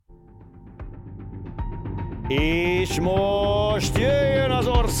És most jöjjön az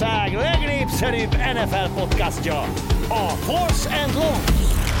ország legnépszerűbb NFL podcastja, a Force and Long.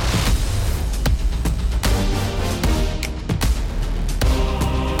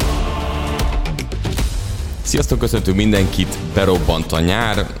 Sziasztok, köszöntünk mindenkit, berobbant a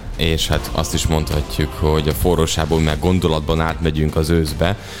nyár, és hát azt is mondhatjuk, hogy a forrósából meg gondolatban átmegyünk az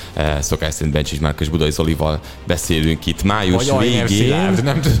őszbe. Szokás szerint Bencsics Márk és Budai Zolival beszélünk itt május végén. Szilárd,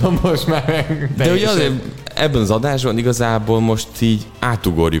 nem tudom most már. De ugye azért ebben az adásban igazából most így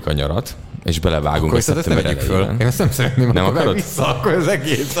átugorjuk a nyarat, és belevágunk akkor a szeptember elején. Föl. Én ezt nem szeretném, nem akarod? Vissza, akkor az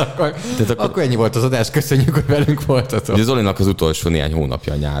egész. Akkor ennyi volt az adás, köszönjük, hogy velünk voltatok. Ugye Zolinak az utolsó néhány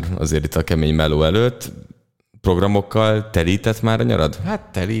hónapja a nyár, azért itt a kemény meló előtt. Programokkal telített már a nyarad? Hát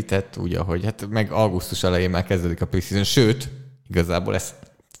telített, úgy, ahogy. Hát meg augusztus elején már kezdődik a preseason. Sőt, igazából ezt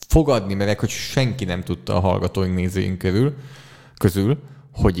fogadni merek, hogy senki nem tudta a hallgatóink, nézőink közül,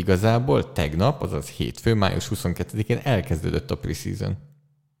 hogy igazából tegnap, azaz hétfő, május 22-én elkezdődött a preseason.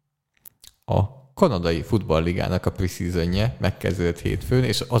 A kanadai futballligának a preseasonje megkezdődött hétfőn,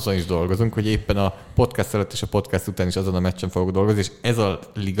 és azon is dolgozunk, hogy éppen a podcast előtt és a podcast után is azon a meccsen fogok dolgozni, és ez a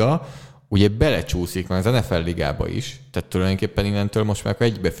liga ugye belecsúszik már az NFL ligába is, tehát tulajdonképpen innentől most már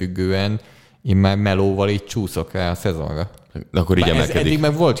egybefüggően én már melóval így csúszok rá a szezonra. De akkor így emelkedik. Eddig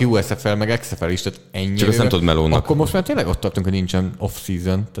meg volt USFL, meg XFL is, tehát ennyi. Csak azt nem tudod melónak. Akkor most már tényleg ott tartunk, hogy nincsen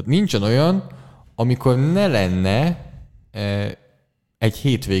off-season. Tehát nincsen olyan, amikor ne lenne egy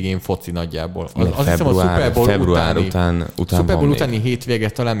hétvégén foci nagyjából. Azt hiszem a február után Super Bowl van utáni hétvége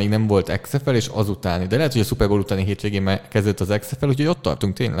talán még nem volt XFL, és az utáni. De lehet, hogy a Super Bowl utáni hétvégén már kezdődött az XFL, úgyhogy ott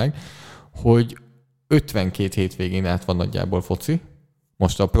tartunk tényleg, hogy 52 hétvégén át van nagyjából foci.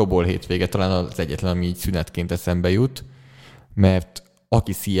 Most a Pro Bowl hétvége talán az egyetlen, ami így szünetként eszembe jut, mert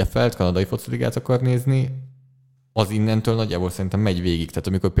aki CFL-t, kanadai fociligát akar nézni, az innentől nagyjából szerintem megy végig. Tehát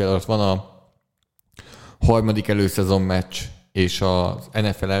amikor például ott van a harmadik előszezon meccs, és az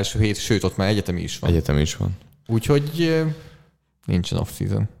NFL első hét, sőt, ott már egyetemi is van. Egyetemi is van. Úgyhogy nincsen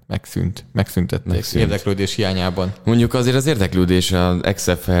off-season. Megszüntették. Érdeklődés hiányában. Mondjuk azért az érdeklődés az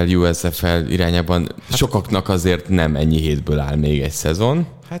XFL, USFL irányában sokaknak azért nem ennyi hétből áll még egy szezon.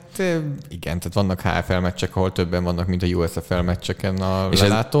 Hát igen, tehát vannak HFL meccsek, ahol többen vannak, mint a USFL meccseken a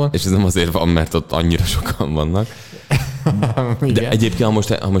lelátón. És ez nem azért van, mert ott annyira sokan vannak. De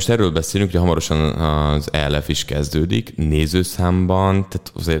egyébként, ha most erről beszélünk, hogy hamarosan az ELF is kezdődik, nézőszámban,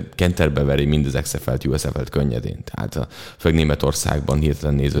 tehát azért kenterbe veri mind az XFL-t, USFL-t könnyedén. Tehát főleg Németországban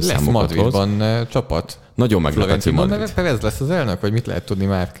hirtelen nézőszámokat lesz Madridban csapat. Nagyon meglepető Madrid. Perez lesz az elnök, vagy mit lehet tudni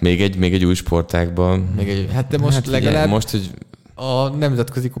már? Még egy új sportágban. Hát de most legalább most, hogy a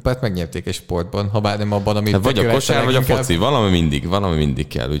nemzetközi kupát megnyerték egy sportban, ha bár nem abban, amit vagy a kosár, vagy a foci, valami mindig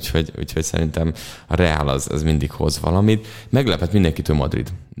kell, úgyhogy szerintem a Real az mindig hoz valamit. Meglepett mindenkitől Madrid,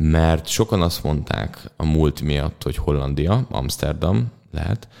 mert sokan azt mondták a múlt miatt, hogy Hollandia, Amsterdam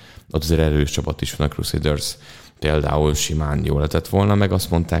lehet, ott azért erős csapat is van, a Crusaders például simán jól lehetett volna, meg azt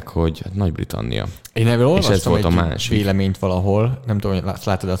mondták, hogy hát Nagy-Britannia. Én ebből olvastam ez volt egy a másik véleményt valahol, nem tudom, hogy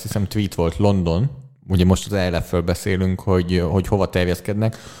látod, azt hiszem tweet volt, London, ugye most az ELF-föl beszélünk, hogy hova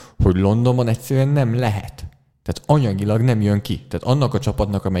terjeszkednek, hogy Londonban egyszerűen nem lehet. Tehát anyagilag nem jön ki. Tehát annak a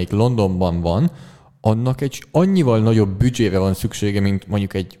csapatnak, amelyik Londonban van, annak egy annyival nagyobb büdzsére van szüksége, mint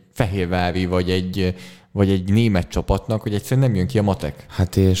mondjuk egy fehérvári, vagy egy német csapatnak, hogy egyszerűen nem jön ki a matek.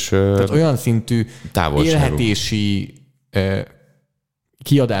 Hát és tehát olyan szintű élhetési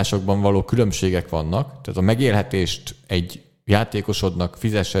kiadásokban való különbségek vannak, tehát a megélhetést egy játékosodnak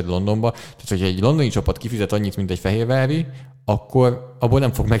fizessed Londonba, tehát hogyha egy londoni csapat kifizet annyit, mint egy fehérvári, akkor abból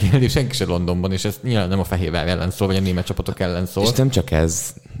nem fog megélni senki se Londonban, és ez nyilván nem a fehérvári ellen szól, vagy a német csapatok ellen szól. És nem csak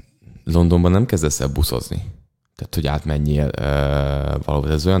ez, Londonban nem kezdesz el buszozni. Tehát, hogy átmenjél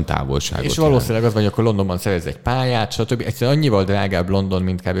valahol, ez olyan távolságot. És valószínűleg az van, hogy akkor Londonban szerez egy pályát, stb. Egyszerűen annyival drágább London,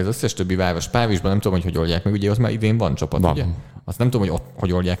 mint kb. Az összes többi város. Párizsban nem tudom, hogy oldják meg, ugye az már idén van csapat, ugye? Azt nem tudom,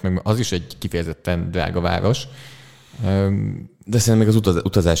 hogy oldják meg, az is egy kifejezetten drága város. De szerintem még az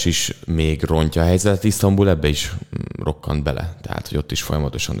utazás is még rontja a helyzetet. Isztambul ebbe is rokkant bele. Tehát, hogy ott is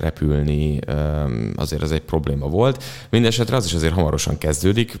folyamatosan repülni, azért az egy probléma volt. Mindenesetre az is azért hamarosan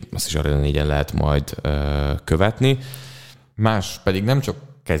kezdődik, azt is arra 4-en lehet majd követni. Más pedig nem csak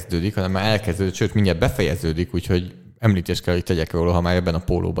kezdődik, hanem már elkezdődött, sőt mindjárt befejeződik, úgyhogy említést kell, hogy tegyek róla, ha már ebben a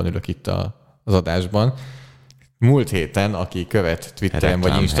pólóban ülök itt az adásban. Múlt héten, aki követ Twitteren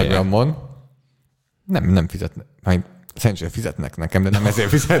vagy Instagramon, nem fizetnek. Szerencsére fizetnek nekem, de nem ezért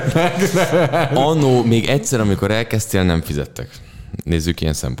fizetnek. Annó még egyszer, amikor elkezdtél, nem fizettek. Nézzük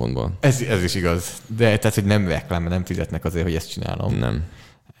ilyen szempontból. Ez is igaz. De tehát, hogy nem reklám, nem fizetnek azért, hogy ezt csinálom. Nem.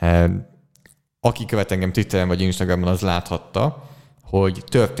 Aki követ engem Twitteren vagy Instagramon, az láthatta, hogy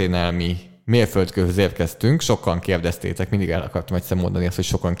történelmi mérföldkőhöz érkeztünk, sokan kérdeztétek, mindig el akartam egyszer mondani azt, hogy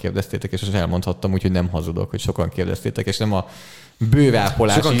sokan kérdeztétek, és most elmondhattam, úgyhogy nem hazudok, hogy sokan kérdeztétek, és nem a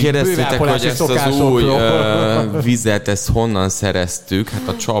bővápolási sokan kérdeztétek, hogy ezt az új vizet, ezt honnan szereztük, hát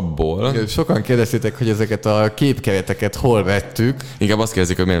a csapból. Sokan kérdeztétek, hogy ezeket a képkereteket hol vettük. Inkább azt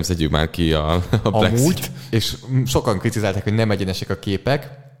kérdezik, hogy miért nem szedjük már ki a plexit. Amúgy, és sokan kritizálták, hogy nem egyenesek a képek.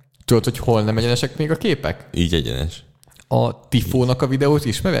 Tudod, hogy hol nem egyenesek még a képek? Így egyenes. A Tifónak a videót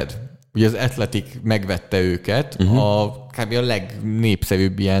ismered? Ugye az Athletic megvette őket, kb. A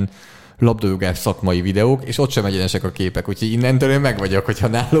legnépszerűbb ilyen labdarúgás szakmai videók, és ott sem egyenesek a képek, úgyhogy innentől én meg vagyok, hogyha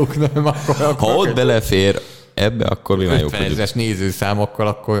náluk nem, akkor ha ott belefér ebbe, akkor mi már jók 50 000-es nézőszámokkal,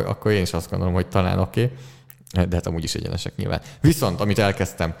 akkor én is azt gondolom, hogy talán oké. De hát amúgy is egyenesek nyilván. Viszont, amit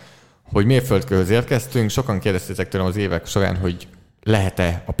elkezdtem, hogy mérföldkőhöz érkeztünk, sokan kérdeztétek tőlem az évek során, hogy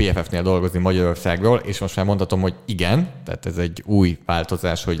lehet-e a PFF-nél dolgozni Magyarországról, és most már mondhatom, hogy igen, tehát ez egy új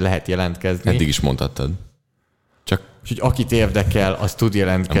változás, hogy lehet jelentkezni. Eddig is mondhattad. Csak úgyhogy akit érdekel, az tud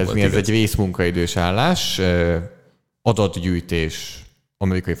jelentkezni. Ez egy részmunkaidős állás, adatgyűjtés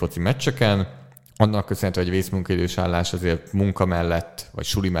amerikai foci meccseken. Annak köszönhető, hogy egy részmunkaidős állás azért munka mellett, vagy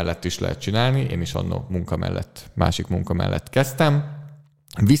suli mellett is lehet csinálni. Én is annó munka mellett, másik munka mellett kezdtem.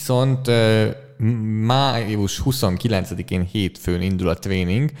 Viszont május 29-én hétfőn indul a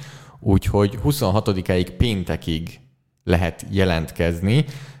tréning, úgyhogy 26-áig péntekig lehet jelentkezni,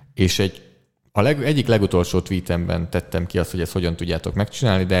 és egyik legutolsó tweetemben tettem ki azt, hogy ezt hogyan tudjátok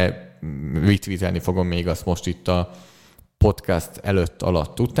megcsinálni, de retweetelni fogom még azt most itt a podcast előtt,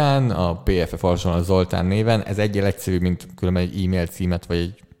 alatt, után, a PFF Alsonal Zoltán néven. Ez egyel egyszerűbb, mint különben egy e-mail címet, vagy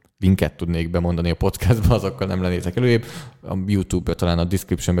egy linket tudnék bemondani a podcastba, azokkal nem lennétek előrébb. A YouTube-ra talán a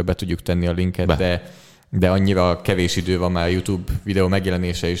descriptionbe be tudjuk tenni a linket, de annyira kevés idő van már a YouTube videó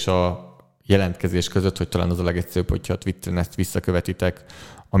megjelenése és a jelentkezés között, hogy talán az a legegyszerűbb, hogyha a Twitteren ezt visszakövetitek,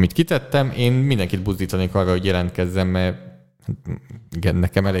 amit kitettem. Én mindenkit buzdítanék arra, hogy jelentkezzem, mert igen,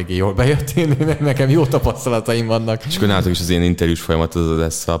 nekem eléggé jól bejött, nekem jó tapasztalataim vannak. És akkor nálatok is az ilyen interjús folyamat az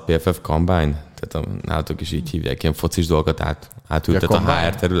lesz a PFF Combine? Tehát nálatok is így hívják, ilyen focis dolgokat átültet a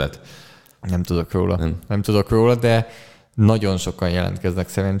HR terület? Nem tudok róla, de nagyon sokan jelentkeznek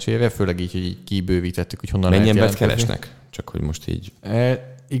szerencsére, főleg így, hogy így kibővítettük, hogy honnan mennyi lehet embert jelentkezni. keresnek? Csak hogy most így...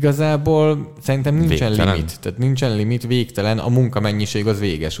 Igazából szerintem nincsen végtelen limit. Tehát nincsen limit, végtelen. A munkamennyiség az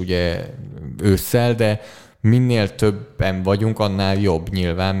véges, ugye ősszel, de minél többen vagyunk, annál jobb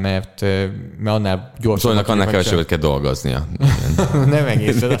nyilván, mert annál gyorsabban... Zolinak annál kevesebbet kell dolgoznia. Nem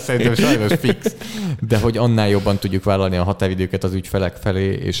egészen, azt szerintem sajnos fix. De hogy annál jobban tudjuk vállalni a határidőket az ügyfelek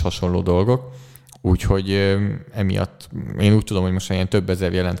felé, és hasonló dolgok. Úgyhogy emiatt én úgy tudom, hogy most ilyen több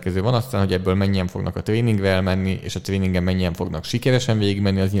ezer jelentkező van, aztán, hogy ebből mennyien fognak a tréningre elmenni, és a tréningen mennyien fognak sikeresen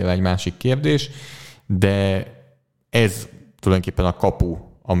végigmenni, az nyilván egy másik kérdés, de ez tulajdonképpen a kapu,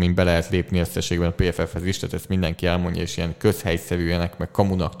 amin be lehet lépni összességben a PFF-hez is, tehát ezt mindenki elmondja, és ilyen közhelyszerűenek, meg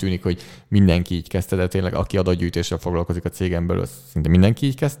kamunak tűnik, hogy mindenki így kezdte, de tényleg aki adatgyűjtéssel foglalkozik a cégen belül, szinte mindenki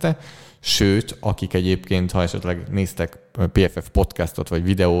így kezdte. Sőt, akik egyébként, ha esetleg néztek PFF podcastot vagy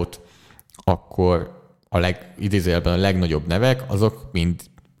videót, akkor idézőjelben a legnagyobb nevek, azok mind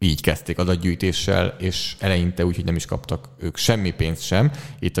így kezdték adatgyűjtéssel, és eleinte úgy, hogy nem is kaptak ők semmi pénzt sem.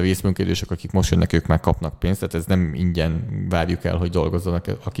 Itt a vészmunkaidősök, akik most jönnek, ők már kapnak pénzt, tehát ez nem ingyen várjuk el, hogy dolgozzanak,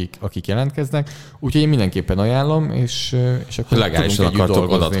 akik jelentkeznek. Úgyhogy én mindenképpen ajánlom, és akkor legálisan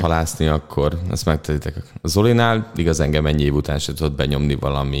akartok adathalászni, akkor ezt megtetitek. A Zolinál igaz engem ennyi év után se tudott benyomni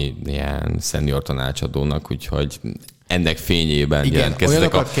valami ilyen senior tanácsadónak, úgyhogy ennek fényében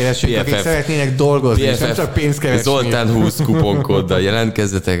jelentkezzetek a PFF. Akik szeretnének dolgozni, PFF, és nem csak pénzt keresni. Zoltán 20 kuponkóddal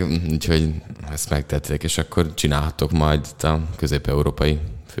jelentkezzetek, úgyhogy ezt megtették, és akkor csinálhatok majd itt a közép-európai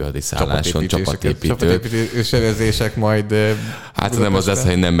főhadiszálláson csapatépítések majd. Hát nem az lesz,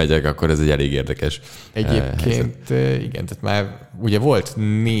 ha én nem megyek, akkor ez egy elég érdekes. Egyébként igen, tehát már ugye volt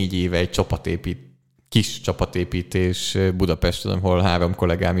 4 éve egy kis csapatépítés Budapesten, ahol 3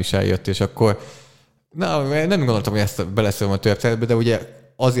 kollégám is eljött, és akkor nem gondoltam, hogy ezt beleszólom a történetbe, de ugye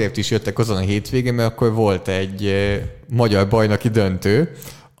azért is jöttek azon a hétvégén, mert akkor volt egy magyar bajnoki döntő,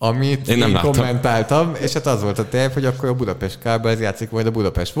 amit én kommentáltam, és hát az volt a terv, hogy akkor a Budapest Kárba ez játszik majd a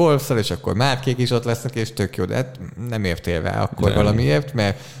Budapest Wolfsszal, és akkor Márkék is ott lesznek, és tök jó, de hát nem értél rá akkor valamiért,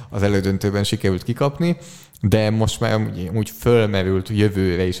 mert az elődöntőben sikerült kikapni, de most már úgy fölmerült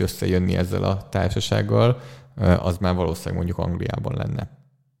jövőre is összejönni ezzel a társasággal, az már valószínűleg mondjuk Angliában lenne.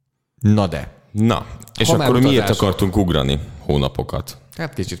 Na, és akkor miért akartunk ugrani hónapokat?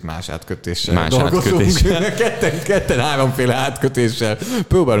 Hát kicsit más átkötéssel dolgozunk. Ketten 3-féle átkötéssel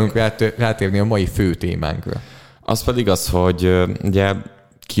próbálunk rátérni a mai fő témánkra. Az pedig az, hogy ugye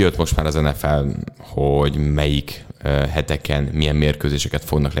kijött most már az NFL, hogy melyik heteken milyen mérkőzéseket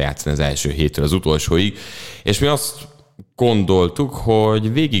fognak lejátszani az első héttől az utolsóig, és mi azt gondoltuk,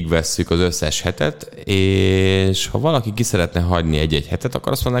 hogy végigvesszük az összes hetet, és ha valaki ki szeretne hagyni egy-egy hetet,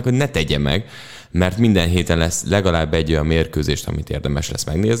 akkor azt mondanák, hogy ne tegye meg, mert minden héten lesz legalább egy olyan mérkőzést, amit érdemes lesz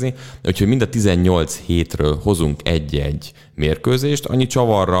megnézni. Úgyhogy mind a 18 hétről hozunk egy-egy mérkőzést, annyi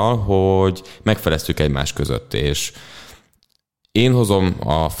csavarral, hogy megfeleztük egymás között, és én hozom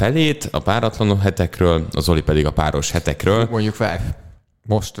a felét a páratlan hetekről, az Zoli pedig a páros hetekről. Mondjuk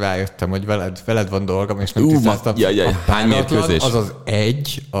most rájöttem, hogy veled van dolgom, és nem tisztáztam. Hány mérkőzés? Az az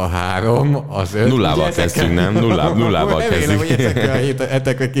 1, a 3, az 5. Nullával kezdtünk, nem? Nullával kezdünk. Hogy ezekre a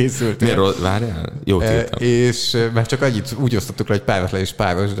hetekre készültünk. Miért várjál? Jót írtam. És mert csak annyit úgy osztottuk le, hogy páratlan és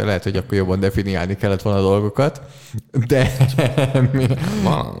páros, de lehet, hogy akkor jobban definiálni kellett volna a dolgokat. De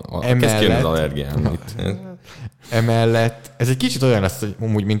emellett ez egy kicsit olyan lesz, hogy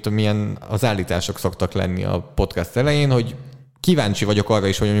úgy, mint amilyen az állítások szoktak lenni a podcast elején, hogy kíváncsi vagyok arra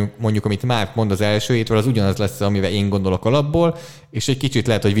is, hogy mondjuk amit Márk mond az első hétről, az ugyanaz lesz, amivel én gondolok alapból, és egy kicsit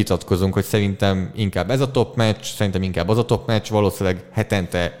lehet, hogy vitatkozunk, hogy szerintem inkább ez a top meccs, szerintem inkább az a top meccs, valószínűleg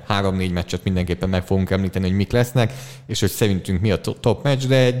hetente 3-4 meccset mindenképpen meg fogunk említeni, hogy mik lesznek, és hogy szerintünk mi a top meccs,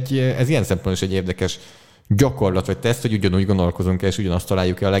 de ez ilyen szempontból is egy érdekes gyakorlat vagy teszt, hogy ugyanúgy gondolkozunk és ugyanazt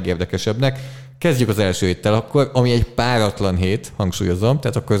találjuk el a legérdekesebbnek. Kezdjük az első héttel akkor, ami egy páratlan hét, hangsúlyozom,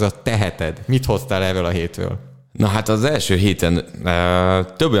 tehát akkor ez a te heted. Mit hoztál erről a hétről? Na hát az első héten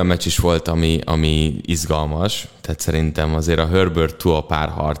több olyan meccs is volt, ami izgalmas, tehát szerintem azért a Herbert-Tua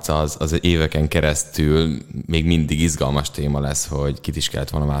párharca az éveken keresztül még mindig izgalmas téma lesz, hogy kit is kellett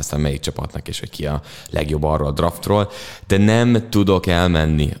volna választani melyik csapatnak, és hogy ki a legjobb arról a draftról, de nem tudok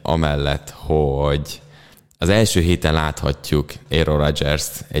elmenni amellett, hogy az első héten láthatjuk Aaron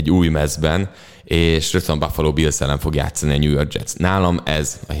Rodgers-t egy új mezben, és rögtön a Buffalo Bills ellen fog játszani a New York Jets. Nálam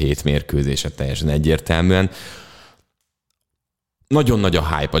ez a 7 mérkőzése teljesen egyértelműen. Nagyon nagy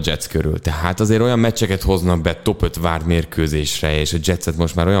a hype a Jets körül, tehát azért olyan meccseket hoznak be top 5 várt mérkőzésre, és a Jetset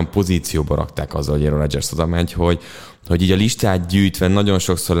most már olyan pozícióba rakták azzal, hogy Aaron Rodgers oda megy, hogy így a listát gyűjtve nagyon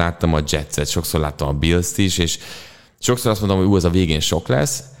sokszor láttam a Jetset, sokszor láttam a Bills-t is, és sokszor azt mondom, hogy az a végén sok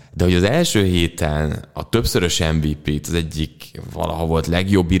lesz, de hogy az első héten a többszörös MVP-t, az egyik valaha volt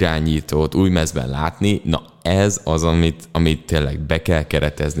legjobb irányítót új mezben látni, na ez az, amit tényleg be kell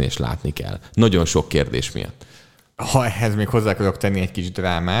keretezni és látni kell. Nagyon sok kérdés miatt. Ha ehhez még hozzá akarok tenni egy kis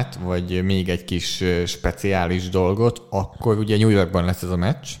drámát, vagy még egy kis speciális dolgot, akkor ugye New Yorkban lesz ez a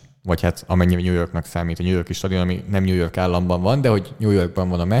meccs, vagy hát amennyire New Yorknak számít a New York-i stadion, ami nem New York államban van, de hogy New Yorkban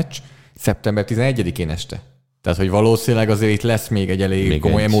van a meccs, szeptember 11-én este. Tehát, hogy valószínűleg azért itt lesz még egy elég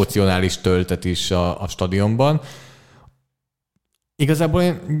komoly emocionális töltet is a stadionban. Igazából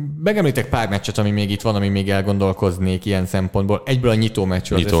én megemlítek pár meccset, ami még itt van, ami még elgondolkoznék ilyen szempontból. Egyből a nyitó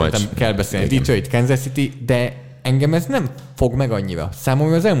meccsről, szerintem kell beszélni. Detroit, Kansas City, de engem ez nem fog meg annyira.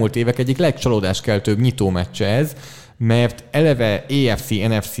 Számomra az elmúlt évek egyik legcsalódáskeltőbb nyitó meccse ez, mert eleve AFC,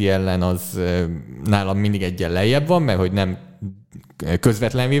 NFC ellen az nálam mindig egyen lejjebb van, mert hogy nem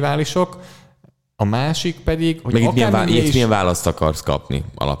közvetlen riválisok. A másik pedig, hogy meg itt milyen választ akarsz kapni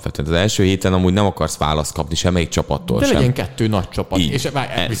alapvetően. Az első héten amúgy nem akarsz választ kapni semmelyik csapattól de sem. legyen 2 nagy csapat. Így. És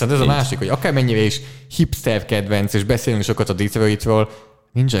viszont ez a másik, hogy akármennyire is hipster kedvenc, és beszélünk sokat a Detroitról,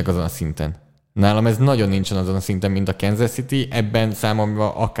 nincsenek azon a szinten. Nálam ez nagyon nincsen azon a szinten, mint a Kansas City. Ebben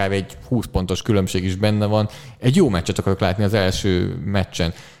számomra akár egy 20 pontos különbség is benne van. Egy jó meccset akarok látni az első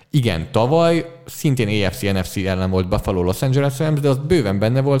meccsen. Igen, tavaly szintén AFC-NFC ellen volt Buffalo Los Angeles Rams, de az bőven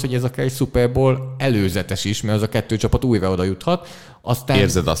benne volt, hogy ez akár egy Super Bowl előzetes is, mert az a 2 csapat újra oda juthat. Aztán...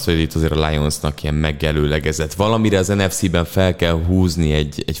 Érzed azt, hogy itt azért a Lionsnak ilyen megelőlegezett. Valamire az NFC-ben fel kell húzni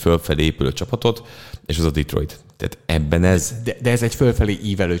egy fölfelé épülő csapatot, és az a Detroit. Tehát ebben ez... De ez egy fölfelé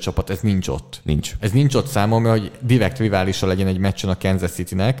ívelő csapat, ez nincs ott. Nincs. Ez nincs ott számomra, hogy direkt riválisa legyen egy meccsen a Kansas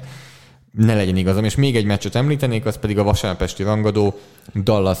Citynek. Ne legyen igazam. És még egy meccset említenék, az pedig a vasárnapesti rangadó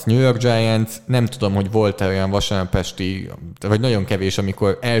Dallas New York Giants. Nem tudom, hogy volt-e olyan vasárnapesti, vagy nagyon kevés,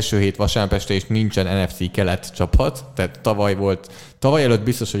 amikor első hét vasárnapeste és nincsen NFC kelet csapat. Tehát tavaly előtt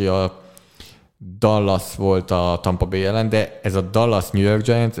biztos, hogy a Dallas volt a Tampa Bay ellen, de ez a Dallas New York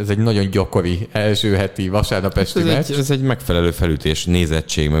Giants, ez egy nagyon gyakori első heti vasárnapesti meccs. Ez egy megfelelő felütés,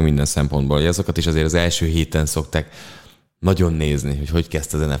 nézettség, meg minden szempontból. Azokat is azért az első héten szokták nagyon nézni, hogy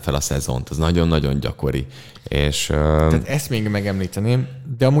kezdte az NFL a szezont. Ez nagyon-nagyon gyakori. És, tehát ezt még megemlíteném,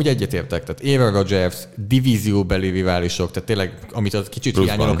 de amúgy egyetértek. Tehát Aaron Rodgers, divízióbeli riválisok, tehát tényleg, amit az kicsit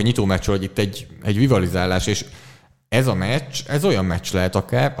hiányolok a nyitó meccsről, hogy itt egy rivalizálás, és ez a meccs, ez olyan meccs lehet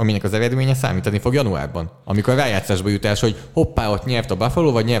akár, aminek az eredménye számítani fog januárban. Amikor a rájátszásba jutás, hogy hoppá, ott nyert a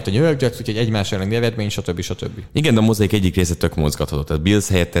Buffalo, vagy nyert a New York Jets, úgyhogy egymás elleni eredmény, stb. Igen, de a mozaik egyik része tök mozgatható. Tehát Bills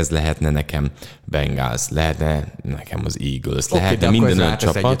helyett ez lehetne nekem Bengals, lehetne nekem az Eagles, lehetne minden olyan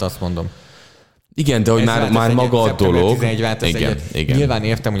csapat. Egyet, azt mondom. Igen, de hogy már maga a dolog. 11 igen. Nyilván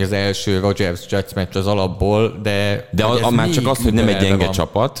értem, hogy az első Rodgers-Jets meccs az alapból, de már csak az, hogy nem egy gyenge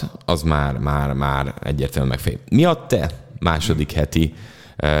csapat, az már egyértelműen megfél. Mi a te második heti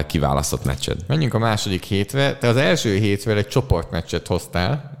kiválasztott meccsed? Menjünk a második hétre. Te az első hétvel egy csoportmeccset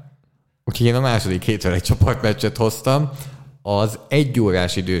hoztál, úgyhogy én a második hétvel egy csoportmeccset hoztam. Az 1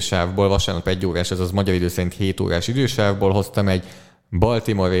 órás idősávból, vasárnap 1 órás, ez az magyar idő szerint 7 órás idősávból hoztam egy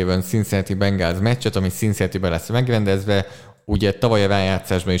Baltimore Ravens Cincinnati Bengals meccset, ami Cincinnati-ben lesz megrendezve. Ugye tavaly a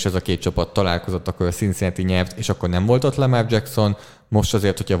rájátszásban is ez a két csapat találkozott, akkor a Cincinnati nyert, és akkor nem volt ott Lamar Jackson. Most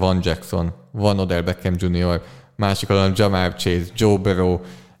azért, hogyha van Jackson, van Odell Beckham Jr., másik oldalon Jamar Chase, Joe Burrow,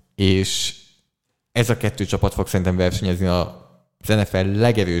 és ez a 2 csapat fog szerintem versenyezni az NFL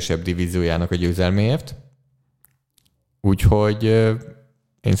legerősebb divíziójának a győzelméért. Úgyhogy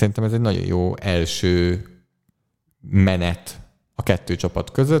én szerintem ez egy nagyon jó első menet a 2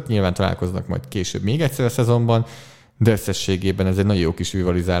 csapat között. Nyilván találkoznak majd később még egyszer a szezonban, de összességében ez egy nagyon jó kis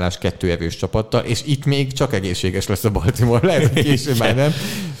rivalizálás 2 erős csapattal, és itt még csak egészséges lesz a Baltimore, lehet, hogy később már nem,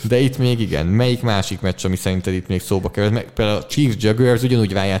 de itt még igen. Melyik másik meccs, ami szerinted itt még szóba kerül? Például a Chiefs-Jaguars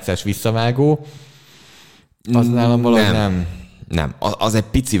ugyanúgy rájátszás visszavágó, az nálam valahogy nem. Nem, az egy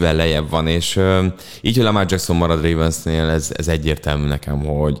picivel lejjebb van, és így, hogy Lamar Jackson marad Ravensnél, ez egyértelmű nekem,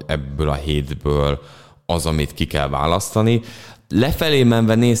 hogy ebből a hétből az, amit ki kell választani. Lefelé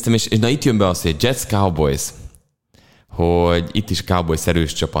menve néztem, és na itt jön be az, hogy Jets Cowboys, hogy itt is Cowboys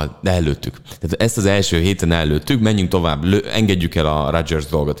erős csapat, de előttük. Tehát ezt az első héten előttük, menjünk tovább, engedjük el a Rodgers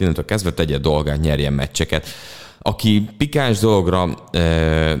dolgot, innentől kezdve tegye dolgát, nyerjen meccseket. Aki pikáns dologra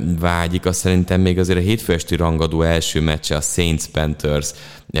vágyik, az szerintem még azért a hétfő esti rangadó első meccse a Saints-Panthers,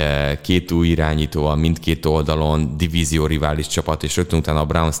 2 új irányítóval mindkét oldalon, divízió rivális csapat, és rögtön utána a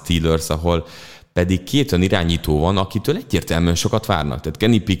Browns-Steelers, ahol pedig 2 olyan irányító van, akitől egyértelműen sokat várnak. Tehát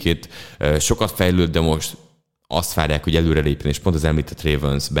Kenny Pickett sokat fejlőd, de most azt várják, hogy előrelépjen, és pont az említett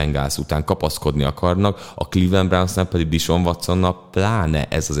Ravens, Bengals után kapaszkodni akarnak, a Cleveland Brownsnál pedig Deshaun Watsonnal pláne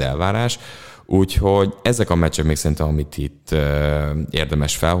ez az elvárás. Úgyhogy ezek a meccsek még szerintem, amit itt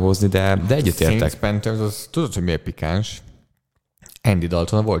érdemes felhozni, de egyetértek. Saints Panthers, az tudod, hogy miért pikáns? Andy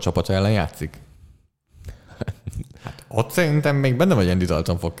Dalton a volt csapata ellen játszik. Hát ott szerintem még benne vagy Andy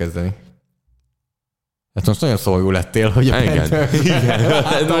Dalton fog kezdeni. Hát most nagyon szomorú lettél, hogy a Panthers... Igen.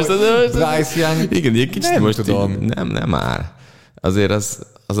 Bryce Young... Igen, egy kicsit nem most tudom. Nem már. Azért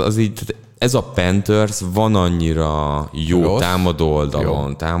az így... Ez a Panthers van annyira jó rossz, támadó oldalon,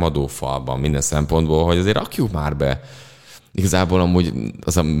 jó. Támadó falban, minden szempontból, hogy azért rakjuk már be. Igazából amúgy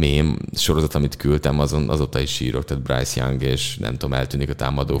az a mém sorozat, amit küldtem, azóta is sírok, tehát Bryce Young, és nem tudom, eltűnik a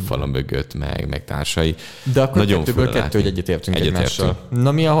támadó falon mögött, meg társai. De akkor nagyon 2-ből 2, hogy egyetértünk egymással.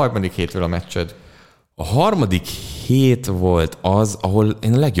 Na mi a harmadik hétről a meccsed? A harmadik hét volt az, ahol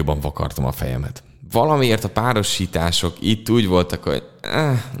én a legjobban vakartam a fejemet. Valamiért a párosítások itt úgy voltak, hogy...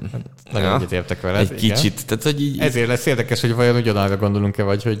 Nagyon egyetértek veled. Egy kicsit. Tehát, hogy így... Ezért lesz érdekes, hogy vajon ugyanarra gondolunk-e,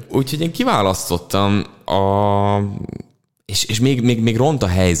 vagy hogy... Úgyhogy én kiválasztottam és még ront a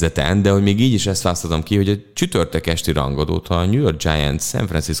helyzeten, de hogy még így is ezt választottam ki, hogy a csütörtök esti rangadót, a New York Giants, San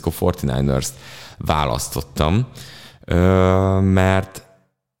Francisco 49ers-t választottam, mert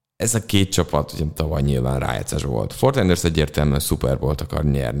ez a 2 csapat, ugye tavaly nyilván rájátszás volt. 49ers egyértelműen Super Bowl-t akar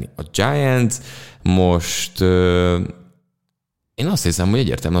nyerni. A Giants most... Én azt hiszem, hogy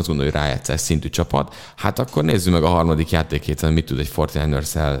egyértelműen azt gondolja, hogy rájátszás szintű csapat. Hát akkor nézzük meg a harmadik játékhéten, mit tud egy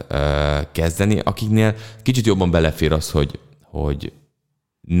 49ers-el kezdeni, akiknél kicsit jobban belefér az, hogy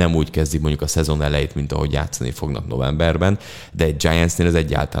nem úgy kezdik mondjuk a szezon elejét, mint ahogy játszani fognak novemberben, de egy Giantsnél ez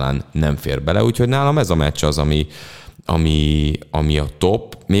egyáltalán nem fér bele, úgyhogy nálam ez a meccs az, ami a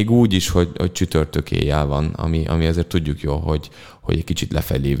top, még úgy is, hogy csütörtök éjjel van, ami azért tudjuk jól, hogy egy kicsit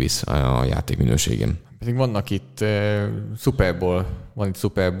lefelé visz a játék minőségén. Pedig vannak itt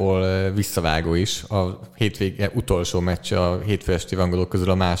Super Bowl visszavágó is. A hétvége utolsó meccs a hétfő esti rangadók közül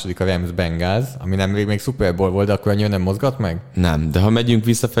a második a Rams Bengals, ami nemrég még Super Bowl volt, de akkor annyira nem mozgat meg? Nem, de ha megyünk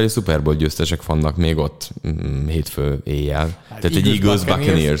visszafelé, Super Bowl győztesek vannak még ott hétfő éjjel. Hát tehát egy Eagles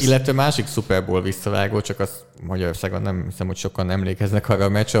Buccaneers. Illetve másik Super Bowl visszavágó, csak azt Magyarországon nem hiszem, hogy sokan emlékeznek arra a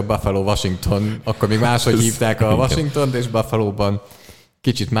meccsre, a Buffalo-Washington. Akkor még máshogy hívták a Washingtont, és Buffalo-ban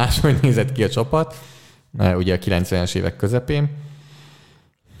kicsit máshogy nézett ki a csapat. Ugye a 90-es évek közepén.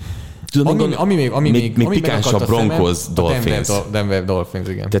 Még pikánsabb Broncos Dolphins. Denver Dolphins,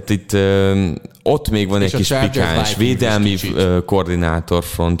 igen. Tehát itt ott még van egy kis pikáns védelmi koordinátor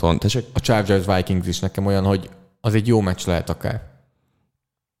fronton. Tessék? A Chargers Vikings is nekem olyan, hogy az egy jó meccs lehet akár.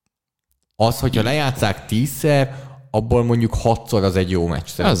 Az, hogyha lejátszák 10-szer, abból mondjuk 6-szor az egy jó meccs,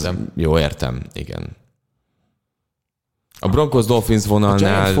 szerintem. Jó, értem, igen. A Broncos Dolphins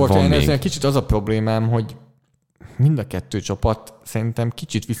vonalnál van még. Kicsit az a problémám, hogy mind a kettő csapat szerintem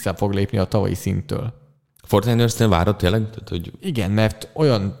kicsit vissza fog lépni a tavalyi szinttől. 49ers-nél várod tényleg? Tehát, hogy... Igen, mert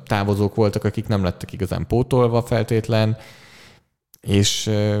olyan távozók voltak, akik nem lettek igazán pótolva feltétlen, és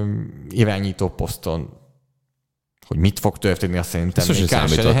irányító poszton, hogy mit fog történni, azt szerintem még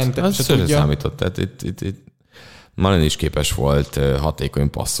sose számított. Tehát itt Malen is képes volt hatékony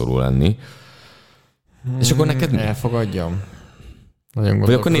passzoló lenni. És akkor neked mi? Elfogadjam. Nagyon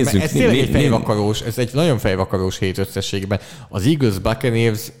vagy akkor nézzük. Ez tényleg egy fejvakarós, ez egy nagyon fejvakarós hét összességében. Az Eagles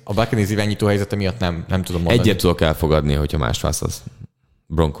Buccaneers, a Buccaneers irányító helyzete miatt nem tudom mondani. Egyet tudok elfogadni, hogyha mást választasz.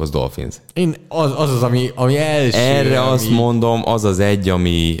 Broncos Dolphins. Én az ami első. Erre azt mondom, az az egy,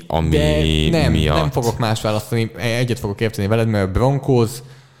 ami miatt. Nem fogok más választani. Egyet fogok érteni veled, mert a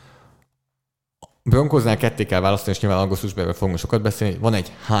Broncosnál ketté kell választani, és nyilván augusztusban fogunk sokat beszélni. Van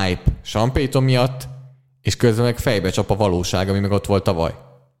egy hype Sean Payton miatt, és közben meg fejbe csap a valóság, ami meg ott volt tavaly.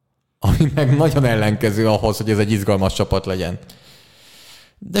 Ami meg nagyon ellenkező ahhoz, hogy ez egy izgalmas csapat legyen.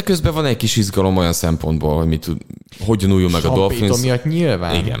 De közben van egy kis izgalom olyan szempontból, hogy hogyan újul meg a Dolphins. Sean miatt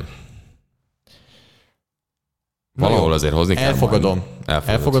nyilván. Igen. Valahol azért hozni kell.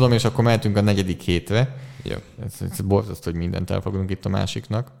 Elfogadom, és akkor mehetünk a 4. hétre. Jó. Ez borzasztó, hogy mindent elfogadunk itt a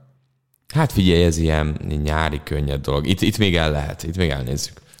másiknak. Hát figyelj, ez ilyen nyári könnyed dolog. Itt még el lehet, itt még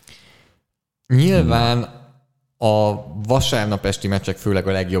elnézzük. Nyilván a vasárnap esti meccsek főleg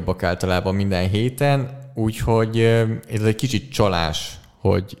a legjobbak általában minden héten, úgyhogy ez egy kicsit csalás,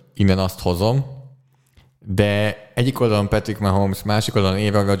 hogy innen azt hozom, de egyik oldalon Patrick Mahomes, másik oldalon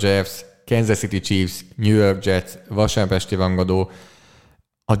Aaron Rodgers, Kansas City Chiefs, New York Jets, vasárnap esti rangadó.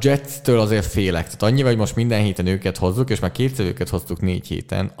 A Jetstől azért félek. Tehát annyival, hogy most minden héten őket hozzuk, és már kétszer őket hoztuk 4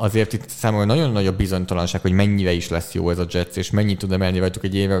 héten. Azért itt számomra nagyon nagy a bizonytalanság, hogy mennyire is lesz jó ez a Jets, és mennyit tud emelni rajtuk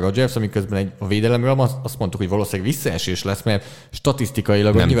egy Aaron Rodgers, amiközben a védelemről azt mondtuk, hogy valószínűleg visszaesés lesz, mert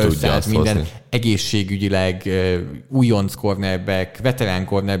statisztikailag annyira összeállt minden hozni. Egészségügyileg, újonc cornerback, veterán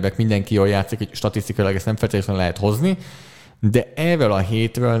cornerback, mindenki jól játszik, hogy statisztikailag ezt nem feltétlenül lehet hozni. De erről a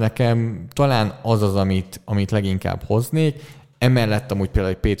hétről nekem talán az, amit leginkább hoznék. Emellett amúgy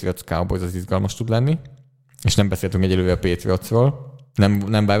például egy Patriots Cowboys az izgalmas tud lenni, és nem beszéltünk egyelőre a Patriotsról.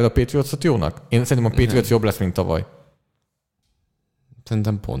 Nem várod a Patriotsot jónak? Én szerintem a Patriots jobb lesz, mint tavaly.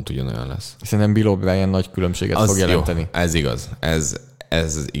 Szerintem pont ugyanolyan lesz. Szerintem Bill O'Brien nagy különbséget fog jelenteni. Jó, ez igaz.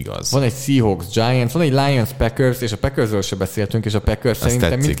 Ez igaz. Van egy Seahawks Giants, van egy Lions Packers, és a Packersről se beszéltünk, és a Packers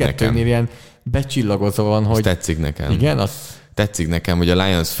szerintem mindkettőnél ilyen becsillagozva van, hogy... tetszik nekem. Igen, Tetszik nekem, hogy a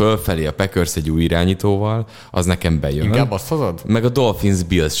Lions fölfelé, a Packers egy új irányítóval, az nekem bejön. Inkább azt hozod? Meg a Dolphins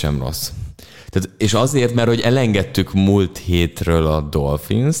Bills sem rossz. Tehát, és azért, mert hogy elengedtük múlt hétről a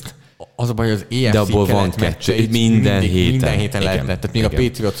Dolphins-t, az a baj, hogy az EFC de abból van kettő, minden héten lehetne. Tehát még a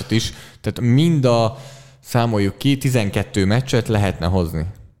Patriotsot is. Tehát számoljuk ki, 12 meccset lehetne hozni.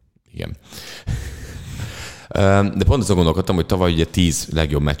 Igen. De pont azon gondolkodtam, hogy tavaly ugye 10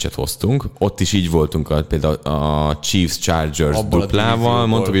 legjobb meccset hoztunk. Ott is így voltunk például a Chiefs-Chargers duplával.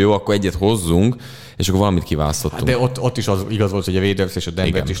 Mondtuk, hogy jó, akkor egyet hozzunk, és akkor valamit kiválasztottunk. De ott is az igaz volt, hogy a Raiders és a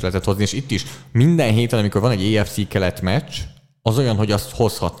Denvert is lehetett hozni, és itt is minden héten, amikor van egy AFC kelet meccs, az olyan, hogy azt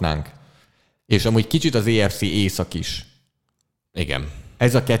hozhatnánk. És amúgy kicsit az AFC észak is. Igen.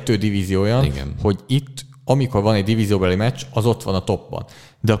 Ez a 2 divízió olyan, hogy itt amikor van egy divízióbeli meccs, az ott van a topban.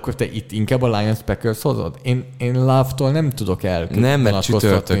 De akkor te itt inkább a Lions Packers hozod? Én Love-tól nem tudok el. Nem, mert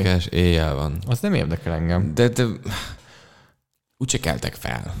csütörtökes éjjel van. Az nem érdekel engem. De úgyse keltek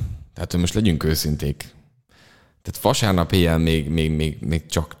fel. Tehát, hogy most legyünk őszinték. Tehát vasárnap éjjel még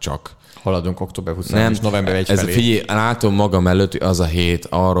csak. Haladunk október 20 és november 1 felé. Figyelj, látom magam előtt, hogy az a hét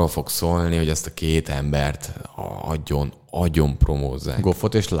arról fog szólni, hogy ezt a 2 embert agyon promózzák.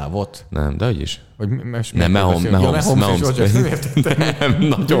 Goffot és Love-ot? Nem, de hogy is. Nem, Mahomes. Nem,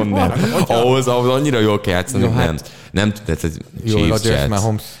 nagyon nem. Ahhoz annyira jól kell játszani, nem. Jó, Rodgers,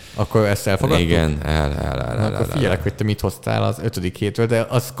 Mahomes, akkor ezt elfogadtuk? Igen, Akkor figyelek, hogy te mit hoztál az 5. hétről, de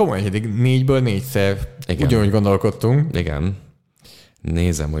az komoly, hogy 4-ből 4-szer ugyanúgy gondolkodtunk. Igen.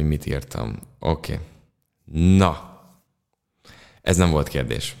 Nézem, hogy mit írtam. Oké. Na. Ez nem volt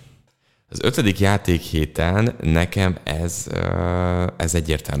kérdés. Az 5. játék héten nekem ez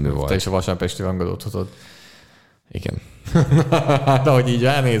egyértelmű volt. Te is a vasárnap esti rangadót hozod. Igen. De hogy így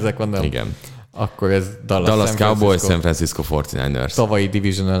ránézek, mondom. Igen. Akkor ez Dallas Cowboys, San Francisco 49ers. Tavalyi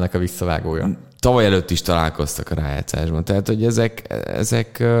divisionalnek a visszavágója. Tavaly előtt is találkoztak a rájátszásban. Tehát, hogy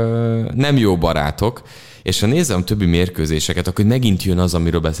ezek nem jó barátok, és ha nézem a többi mérkőzéseket, akkor megint jön az,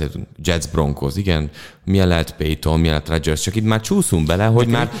 amiről beszéltünk. Jets Broncos, igen. Milyen lehet Peyton, milyen lehet Rodgers, csak itt már csúszunk bele, hogy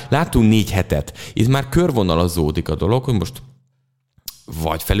már láttunk 4 hetet. Itt már körvonalazódik a dolog, hogy most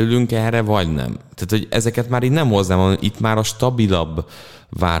vagy felülünk erre, vagy nem. Tehát, hogy ezeket már így nem hoznám, itt már a stabilabb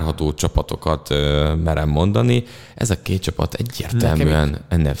várható csapatokat merem mondani. Ez a 2 csapat egyértelműen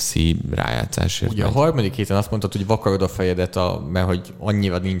NFC rájátszásért. Ugye a harmadik héten azt mondtad, hogy vakarod a fejedet, mert hogy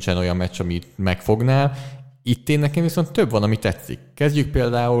annyira nincsen olyan meccs, amit megfognál. Itt én nekem viszont több van, ami tetszik. Kezdjük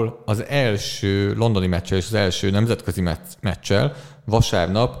például az első londoni meccsel és az első nemzetközi meccsel.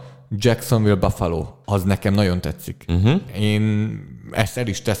 Vasárnap Jacksonville Buffalo. Az nekem nagyon tetszik. Én ezt el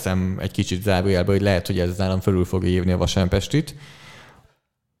is teszem egy kicsit zárójelbe, hogy lehet, hogy ez nálam fölül fogja írni a vasárnapestit.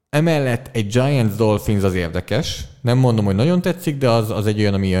 Emellett egy Giants Dolphins az érdekes. Nem mondom, hogy nagyon tetszik, de az egy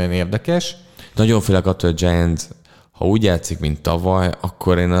olyan, ami olyan érdekes. Nagyon félek attól, hogy Giants, ha úgy játszik, mint tavaly,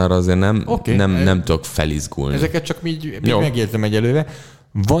 akkor én arra azért nem tudok felizgulni. Ezeket csak így megjegyzem egyelőre.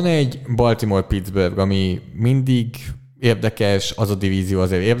 Van egy Baltimore-Pittsburgh, ami mindig érdekes, az a divízió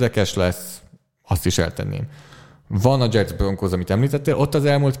azért érdekes lesz, azt is eltenném. Van a Jets Broncos, amit említettél, ott az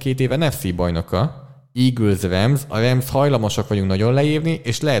elmúlt 2 év NFC bajnoka, Eagles, Rams, a Rams hajlamosak vagyunk nagyon leírni,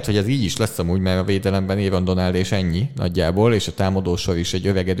 és lehet, hogy ez így is lesz amúgy, mert a védelemben Aaron Donald és ennyi nagyjából, és a támadósor is egy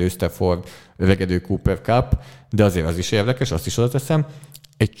öregedő Stafford, öregedő Cooper Cup, de azért az is érdekes, azt is oda teszem.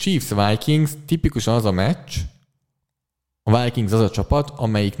 Egy Chiefs-Vikings tipikusan az a meccs, a Vikings az a csapat,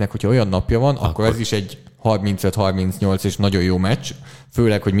 amelyiknek, hogyha olyan napja van, akkor ez is egy 35-38 és nagyon jó meccs,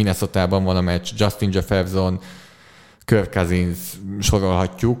 főleg, hogy Minnesotában van a meccs, Justin Jefferson, Kirk Cousins,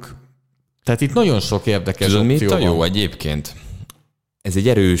 sorolhatjuk. Tehát itt nagyon sok érdekes opció van. Mi jó egyébként? Ez egy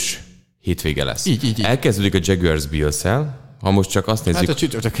erős hétvége lesz. Így. Elkezdődik a Jaguars Bills-el, ha most csak azt nézzük... Hát a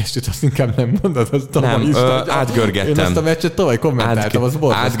csütörtökestét azt inkább nem mondod, az tavaly is. Átgörgettem. Én azt a meccset tavaly kommentáltam, az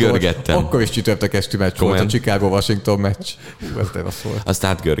borzasztó. Átgörgettem. Akkor is csütörtökesti meccs volt, a Chicago-Washington meccs. Az de rossz volt. Azt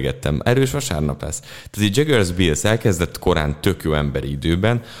átgörgettem. Erős vasárnap lesz. Tehát a Jaguars Bills elkezdett korán tök jó emberi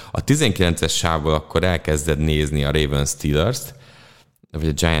időben. A 19-es sávból akkor elkezded nézni a Ravens Steelers-t, vagy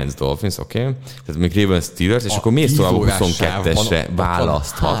a Giants Dolphins, oké? Tehát még Ravens Steelers, és akkor mész tovább a 22-esre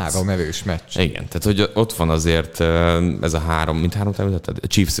választhatsz. 3 erős meccs. Igen, tehát hogy ott van azért ez a 3, mint 3 említetted?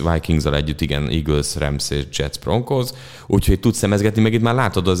 Chiefs Vikings-al együtt, igen, Eagles, Rams és Jets Broncos, úgyhogy tudsz szemezgetni, meg itt már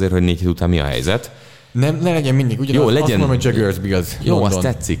látod azért, hogy 4 hét után mi a helyzet. Ne legyen mindig ugyanaz. Jó, legyen. Azt mondom, hogy Jaguars Bills. Jó, London. azt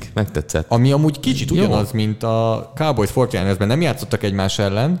tetszik, megtetszett. Ami amúgy kicsit ugyanaz, mint a Cowboys 49ersben. Nem játszottak egymás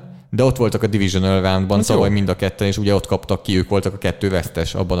ellen, de ott voltak a Divisional Roundban tavaly mind a ketten, és ugye ott kaptak ki, ők voltak a 2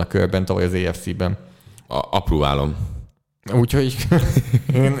 vesztes abban a körben, tavaly az AFC-ben. Apróválom. Úgyhogy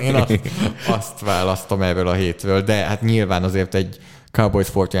én azt választom erről a hétről, de hát nyilván azért egy Cowboys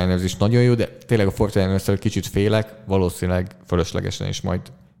 49ers is nagyon jó, de tényleg a 49ers-től kicsit félek, valószínűleg fölöslegesen is majd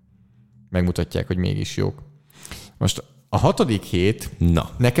megmutatják, hogy mégis jók. Most a 6. hét,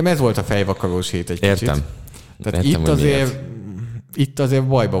 nekem ez volt a fejvakarós hét egy kicsit. Értem. Tehát itt azért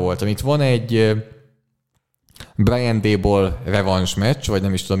bajba voltam. Itt van egy Brian Daboll revanche meccs, vagy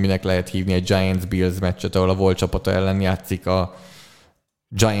nem is tudom, minek lehet hívni, egy Giants-Bills meccset, ahol a volt csapata ellen játszik a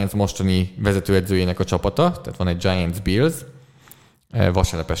Giants mostani vezetőedzőjének a csapata, tehát van egy Giants-Bills,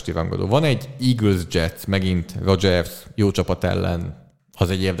 vasárnap esti rangadó. Van egy Eagles-Jets, megint Rodgers jó csapat ellen, az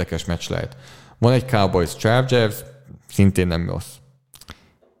egy érdekes meccs lehet. Van egy Cowboys-Chargers, szintén nem rossz.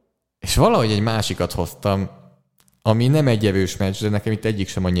 És valahogy egy másikat hoztam, ami nem egy erős meccs, de nekem itt egyik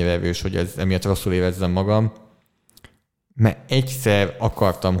sem annyira erős, hogy ez emiatt rosszul érezzem magam. Mert egyszer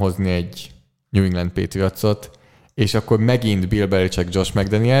akartam hozni egy New England Patriotsot, és akkor megint Bill Belichick, Josh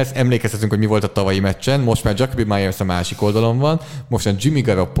McDaniels. Emlékezhetünk, hogy mi volt a tavalyi meccsen, most már Jacoby Myers a másik oldalon van, most már Jimmy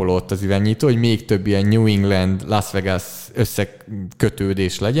Garoppolo ott az irányító, hogy még több ilyen New England, Las Vegas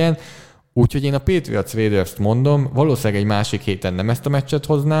összekötődés legyen. Úgyhogy én a Patriots Raiders-t mondom, valószínűleg egy másik héten nem ezt a meccset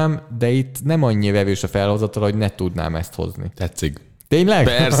hoznám, de itt nem annyira erős a felhozatal, hogy ne tudnám ezt hozni. Tetszik. Tényleg?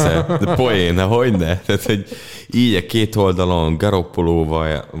 Persze, de poén, hogyne. Tehát, hogy így a 2 oldalon,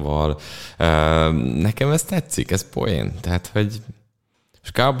 Garoppolóval, nekem ez tetszik, ez poén. Tehát, hogy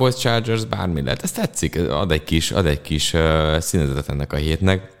Cowboys, Chargers, bármi lehet. Ez tetszik, ad egy kis színezetet ennek a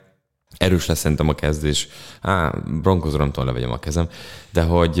hétnek. Erős lesz szerintem a kezdés. Broncosról levegyem a kezem. De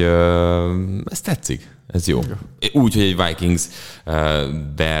hogy ez tetszik. Ez jó. Úgy, hogy egy Vikings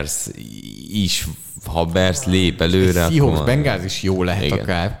Bears is, ha Bears lép előre, akkor... Seahawks Bengals is jó lehet igen,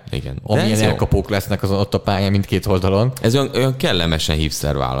 akár. Igen. Amilyen elkapók lesznek ott a pályán mindkét oldalon. Ez olyan kellemesen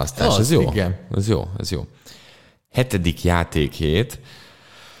hipster választás. Ez jó. Igen. Ez jó. 7. játékhét.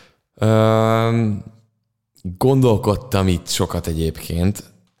 Gondolkodtam itt sokat egyébként,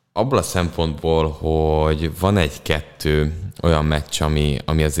 abból a szempontból, hogy van egy-kettő olyan meccs,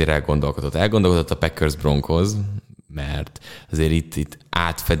 ami azért elgondolkodott. Elgondolkodott a Packers-Broncos, mert azért itt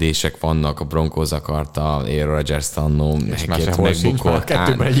átfedések vannak, a Broncos akarta, Aaron Rodgers annó, megbukott.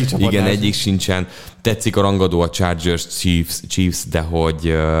 Igen, egyik sincsen. Tetszik a rangadó, a Chargers, Chiefs, de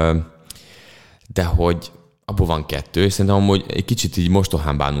hogy abból van 2, és szerintem amúgy egy kicsit így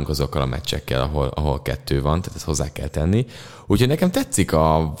mostohán bánunk azokkal a meccsekkel, ahol 2 van, tehát ezt hozzá kell tenni. Úgyhogy nekem tetszik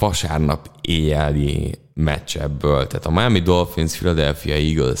a vasárnap éjjeli meccs ebből, tehát a Miami Dolphins, Philadelphia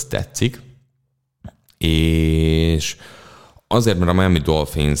Eagles tetszik, és azért, mert a Miami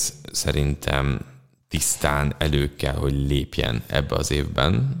Dolphins szerintem tisztán elő kell, hogy lépjen ebbe az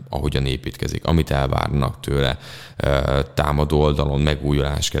évben, ahogyan építkezik, amit elvárnak tőle, támadó oldalon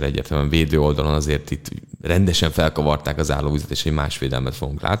megújulás kell egyértelműen, védő oldalon azért itt rendesen felkavarták az állóvizet, és egy más védelmet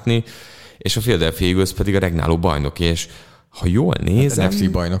fogunk látni, és a Philadelphia Eagles pedig a regnáló bajnok, és ha jól nézem...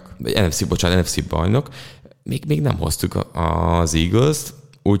 NFC bajnok. NFC bajnok. Még nem hoztuk az Eagles-t,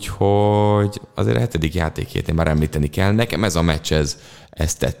 úgyhogy azért a 7. játékhétén már említeni kell. Nekem ez a meccs,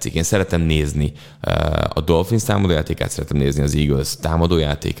 ez tetszik. Én szeretem nézni a Dolphins támadójátékát, szeretem nézni az Eagles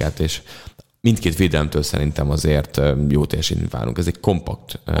támadójátékát, és mindkét védelemtől szerintem azért jó teljesítményt várunk. Ez egy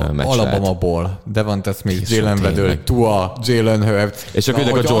kompakt meccs. Alabama-ból. Devonta Smith, Jalen Waddle, Tua, Jalen Hurts. És akkor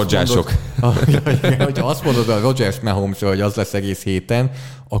jöttek a Georgiások. Hogyha azt mondod a Rodgers Mahomesra, hogy az lesz egész héten,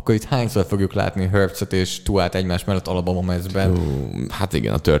 akkor itt hányszor fogjuk látni Hurtset és Tuát egymás mellett Alabama mezben? Hát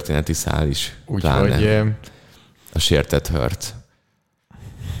igen, a történeti szál is. Úgyhogy... A sértett Hurt.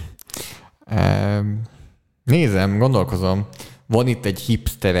 Nézem, gondolkozom. Van itt egy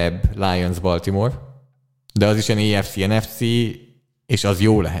hipsterebb Lions-Baltimore, de az is ilyen AFC-NFC, és az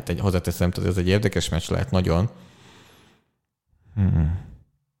jó lehet, hozzáteszem, tehát ez egy érdekes meccs lehet nagyon.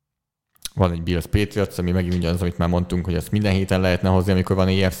 Van egy Bills Patriots, ami megint ugyanaz, amit már mondtunk, hogy ezt minden héten lehetne hozni, amikor van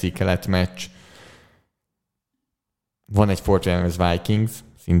AFC kelet meccs. Van egy 49ers Vikings,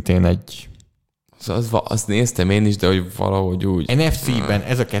 szintén egy... Azt néztem én is, de hogy valahogy úgy... NFC-ben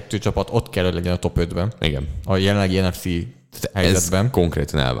ez a 2 csapat ott kell, hogy legyen a top 5-ben. Igen. A jelenlegi NFC helyzetben. Ez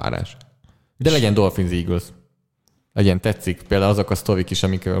konkrétan elvárás. De legyen Dolphins Eagles. Legyen tetszik. Például azok a sztorik is,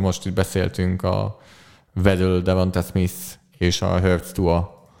 amikről most itt beszéltünk, a Waddle, Devonta Smith és a Hurts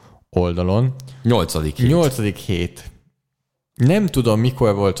Tua oldalon. 8. hét. Nem tudom,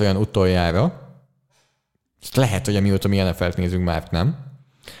 mikor volt olyan utoljára. Lehet, hogy amióta mi NFL-t nézünk, már nem.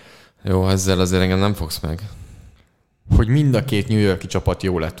 Jó, ezzel azért engem nem fogsz meg. Hogy mind a 2 New York-i csapat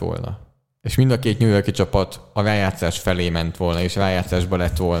jó lett volna. És mind a 2 New York-i csapat a rájátszás felé ment volna, és rájátszásba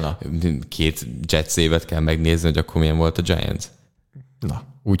lett volna. 2 Jets évet kell megnézni, hogy akkor milyen volt a Giants. Na,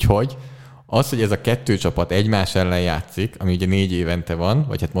 úgyhogy az, hogy ez a 2 csapat egymás ellen játszik, ami ugye 4 évente van,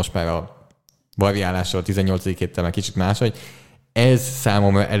 vagy hát most már a variálással a 18. héttel már kicsit máshogy, ez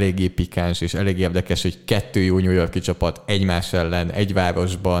számomra eléggé pikáns és elég érdekes, hogy 2 jó New York-i csapat egymás ellen, egy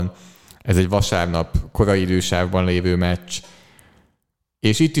városban, ez egy vasárnap korai idősávban lévő meccs.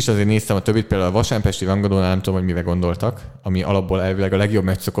 És itt is azért néztem a többit, például a vasárnapesti rangadónál nem tudom, hogy mire gondoltak, ami alapból elvileg a legjobb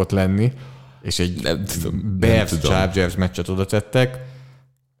meccs szokott lenni, és egy Bears-Chargers meccset oda tettek.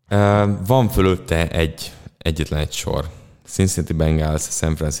 Van fölötte egyetlen egy sor. Cincinnati Bengals,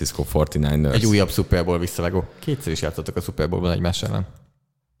 San Francisco 49ers. Egy újabb Super Bowl visszavágó. 2-szer is játszottak a Super Bowl-ban egymás ellen.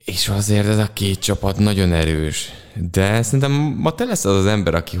 És azért ez a 2 csapat nagyon erős. De szerintem ma te lesz az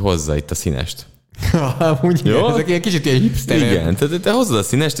ember, aki hozza itt a színest. Úgy jó? Ezek ilyen kicsit ilyen hipster. Igen, te hozzad a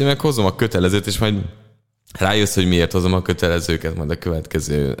színest, én meg hozom a kötelezőt, és majd rájössz, hogy miért hozom a kötelezőket majd a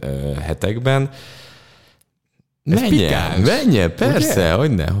következő hetekben. Menjen, persze,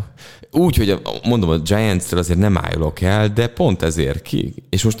 hogy ne. Úgy, hogy mondom, a Giants-től azért nem állok el, de pont ezért ki.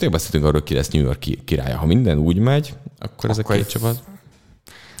 És most tényleg beszéltünk arról, ki lesz New York királya. Ha minden úgy megy, akkor ez a 2 csapat.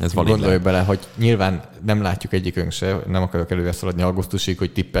 Ez gondolj bele, hogy nyilván nem látjuk egyikünk se, nem akarok előre szaladni augusztusig,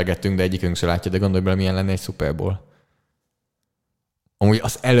 hogy tippelgettünk, de egyikünk se látja, de gondolj bele, milyen lenne egy Super Bowl. Amúgy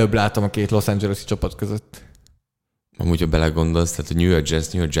azt előbb látom a 2 Los Angeles-i csapat között. Amúgy, ha belegondolsz, tehát a New York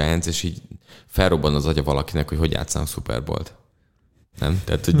Jets, New York Giants, és így felrobban az agya valakinek, hogy játszanak Super Bowl-t. Nem?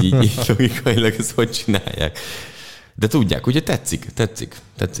 Tehát, hogy így logikailag ezt hogy csinálják. De tudják, ugye tetszik,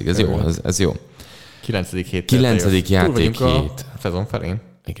 ez jó, ez jó. 9. hét. 9. játék hét. Szezon felén.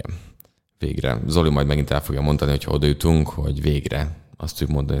 Igen. Végre. Zoli majd megint el fogja mondani, hogyha oda jutunk, hogy végre azt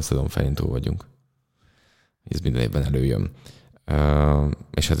tudjuk mondani, hogy szezon felén túl vagyunk. Ez minden évben előjön.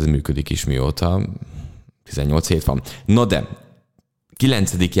 És hát ez működik is mióta. 18 hét van. Na de,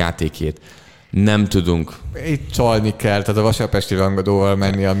 9. játékhét. Nem tudunk. Itt csalni kell, tehát a vasárpesti rangadóval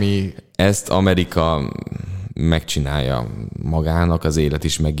menni, ami... Ezt Amerika megcsinálja magának, az élet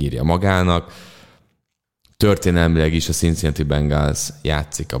is megírja magának. Történelmileg is a Cincinnati Bengals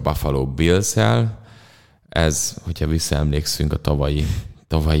játszik a Buffalo Bills-el. Ez, hogyha visszaemlékszünk a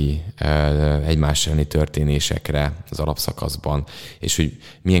tavalyi egymás elleni történésekre az alapszakaszban, és hogy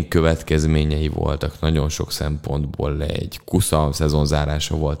milyen következményei voltak nagyon sok szempontból, egy kusza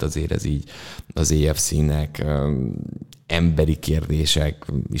szezonzárása volt azért ez így az AFC-nek, emberi kérdések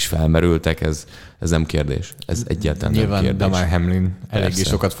is felmerültek, ez nem kérdés. Ez egyáltalán nyilván nem kérdés. Damar Hamlin eléggé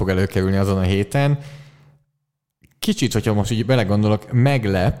sokat fog előkerülni azon a héten. Kicsit, hogyha most így belegondolok,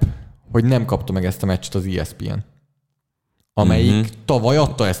 meglep, hogy nem kapta meg ezt a meccset az ESPN. Amelyik tavaly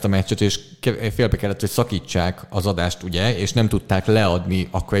adta ezt a meccset, és félbe kellett, hogy szakítsák az adást, ugye, és nem tudták leadni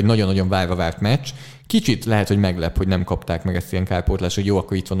akkor egy nagyon-nagyon várva várt meccs. Kicsit lehet, hogy meglep, hogy nem kapták meg ezt ilyen kárpótlás, hogy jó,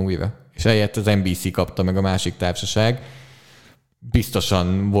 akkor itt van újra. És eljött az NBC kapta meg a másik társaság.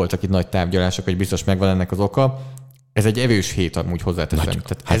 Biztosan voltak itt nagy tárgyalások, hogy biztos megvan ennek az oka. Ez egy erős hét amúgy hozzáteszem.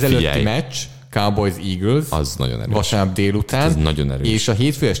 Tehát ezelőtti meccs, Cowboys-Eagles, az nagyon erős. Vasárnap délután, ez nagyon erős. És a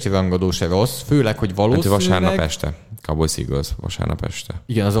hétfő esti rangadó se rossz, főleg, hogy valószínűleg... Hát vasárnap este. Cowboys-Eagles, vasárnap este.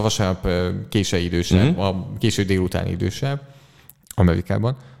 Igen, az a vasárnap késői idősebb, a késő délutáni idősebb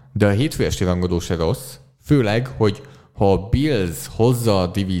Amerikában, de a hétfő esti rangadó se rossz, főleg, hogy ha a Bills hozza a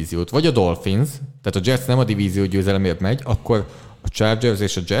divíziót, vagy a Dolphins, tehát a Jets nem a divízió győzelemért megy, akkor a Chargers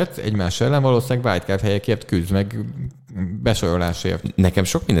és a Jets egymás ellen valószínűleg wildcard helyekért küzd, meg besorolásért. Nekem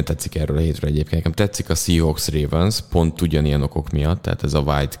sok minden tetszik erről a hétről egyébként. Nekem tetszik a Seahawks-Ravens, pont ugyanilyen okok miatt, tehát ez a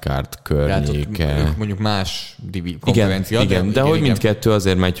wildcard környéke. Ők mondjuk más konferencia. Igen, de hogy mindkettő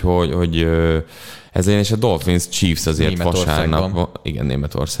azért megy, hogy ezért és a Dolphins Chiefs azért vasárnap, igen,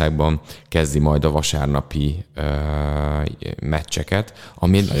 Németországban kezdi majd a vasárnapi meccseket,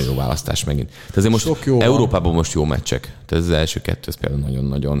 ami egy nagyon jó választás megint. Tehát azért most Európában most jó meccsek. Tehát az első kettő az például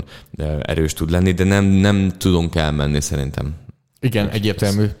nagyon-nagyon erős tud lenni, de nem tudunk elmenni szerintem. Igen,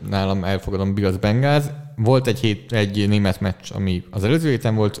 egyértelmű, nálam elfogadom Bills Bengals. Volt egy német meccs, ami az előző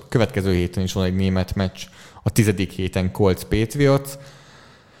héten volt, következő héten is van egy német meccs, a 10. héten Colts Patriots.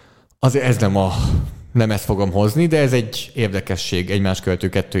 Azért ez nem ezt fogom hozni, de ez egy érdekesség. Egymás követő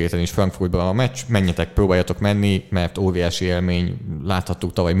 2 héten is Frankfurtban a meccs. Menjetek, próbáljatok menni, mert óriási élmény.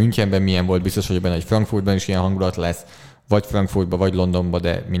 Láthattuk tavaly Münchenben milyen volt, biztos, hogy benne egy Frankfurtban is ilyen hangulat lesz. Vagy Frankfurtba, vagy Londonba,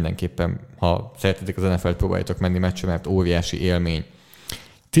 de mindenképpen, ha szeretitek az NFL-t, próbáljatok menni meccsre, mert óriási élmény.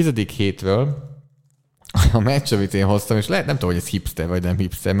 10. hétről a meccs, amit én hoztam, és lehet, nem tudom, hogy ez hipster vagy nem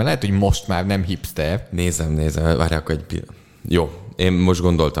hipster, mert lehet, hogy most már nem hipster. Nézem, várj akkor egy pillanat. Jó, én most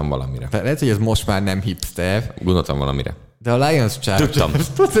gondoltam valamire. Lehet, hogy ez most már nem hipster. Gondoltam valamire. De a Lions Chargers... Tudtam.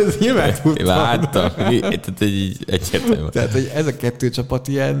 Ez nyilván tudtam. Én láttam. Tehát egyértelmű. Tehát, hogy ez a kettő csapat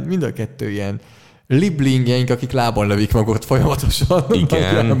ilyen, mind a kettő ilyen liblingjeink, akik lábon lövik magot folyamatosan.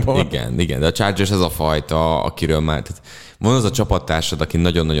 Igen. De a Chargers ez a fajta, akiről már... Tehát van az a csapattársad, aki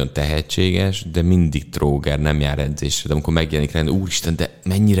nagyon-nagyon tehetséges, de mindig tróger, nem jár edzésre. De amikor megjelenik rá, úristen, de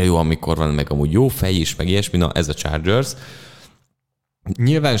mennyire jó, amikor van meg amúgy jó fej is, meg ilyesmi, na ez a Chargers.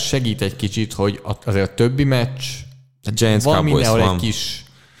 Nyilván segít egy kicsit, hogy azért a többi meccs a Giants van Cowboys mindenhol van.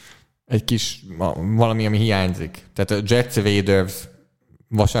 egy kis valami, ami hiányzik. Tehát a Jets Raiders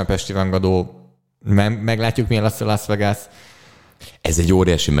vasárnap esti rangadó, meglátjuk, milyen lesz a Las Vegas. Ez egy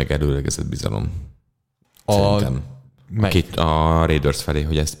óriási megerőlegezett bizalom. Szerintem. A Raiders felé,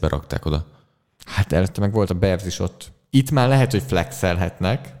 hogy ezt berakták oda. Hát előtte meg volt a Bears is ott. Itt már lehet, hogy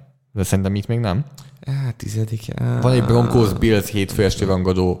flexelhetnek, de szerintem itt még nem. 10. Van egy Broncos-Bills hétfő esti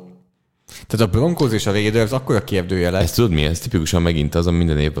rangadó. Tehát a Broncos és a Raiders akkor a kérdője lesz. Ezt tudod mi? Ez tipikusan megint az,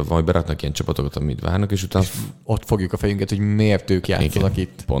 minden évben vagy beraknak ilyen csapatokat, amit várnak, és utána... És ott fogjuk a fejünket, hogy miért ők játszanak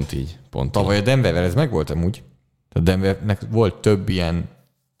itt. Pont így. Tavaly a Denverrel ez megvolt amúgy. A Denvernek volt több ilyen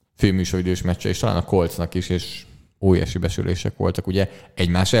főműsoridős meccse, és talán a Coltsnak is, és óriási besülések voltak. Ugye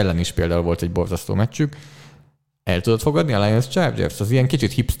egymás ellen is például volt egy borzasztó meccsük. El tudod fogadni a Lions Chargers? Az ilyen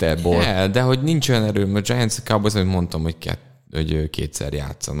kicsit hipsterból. De hogy nincs olyan erő, mert a Giants Cowboys, amit mondtam, hogy kétszer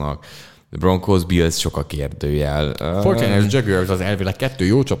játszanak. A Broncos Bills sok a kérdőjel. 49ers Jaguars az elvileg 2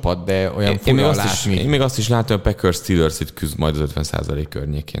 jó csapat, de olyan fura látni. Én még azt is látom, hogy a Packers Steelers itt küzd majd az 50%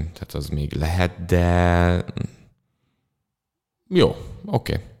 környékén. Tehát az még lehet, de... Jó,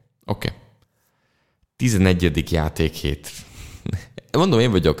 oké. 11. játékhét. Mondom,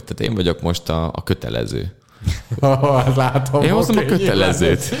 én vagyok most a kötelező. Látom. Én hozom a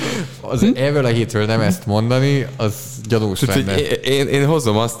kötelezőt. Erről a hétről nem ezt mondani, az gyanús lenne. Én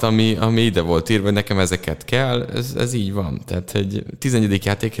hozom azt, ami ide volt írva, hogy nekem ezeket kell, ez így van. Tehát, hogy 11.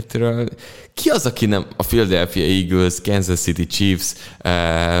 játékhétről ki az, aki nem a Philadelphia Eagles, Kansas City Chiefs,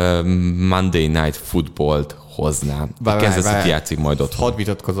 Monday Night Football-t hozná? A Kansas City játszik majd ott. Hadd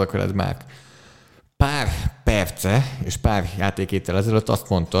vitatkozzak veled már. Pár perce, és pár játékhéttel ezelőtt azt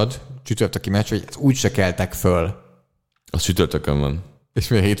mondtad, csütörtöki meccs, hogy úgy se keltek föl. Az csütörtökön van. És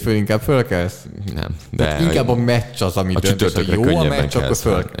mi a hétfőn inkább fölkelsz? Nem. De inkább a meccs az, ami dönt, és ha jó a meccs, akkor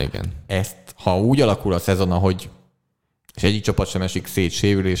föl. Igen. Ezt, ha úgy alakul a szezon, ahogy és egyik csapat sem esik szét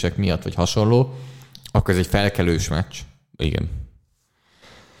sérülések miatt, vagy hasonló, akkor ez egy felkelős meccs. Igen.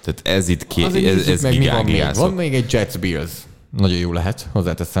 Tehát ez itt ez van még egy Jets-Bills. Nagyon jó lehet,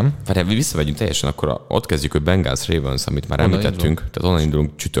 hozzáteszem. Várjál, visszavegyünk teljesen, akkor ott kezdjük, hogy Bengals-Ravens, amit már említettünk, tehát onnan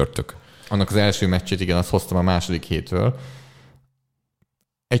indulunk csütörtök. Annak az első meccsét, igen, azt hoztam a második hétről.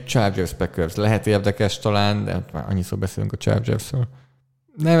 Egy Chargers-Packers lehet érdekes talán, de már annyiszor beszélünk a Chargersről.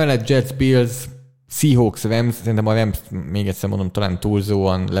 Nevelet Jets-Bills, Seahawks-Rams, szerintem a Rams, még egyszer mondom, talán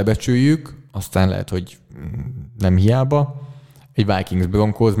túlzóan lebecsüljük, aztán lehet, hogy nem hiába. Egy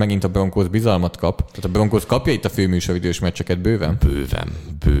Vikings-Broncos, megint a Broncos bizalmat kap. Tehát a Broncos kapja itt a főműsoridős meccseket bőven?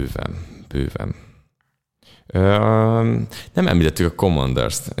 Bőven. Nem említettük a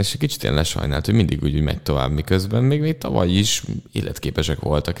Commanders-t, és egy kicsit én lesajnált, hogy mindig úgy megy tovább, miközben még tavaly is életképesek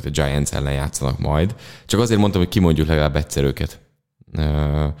voltak, itt a Giants ellen játszanak majd. Csak azért mondtam, hogy kimondjuk legalább egyszer őket.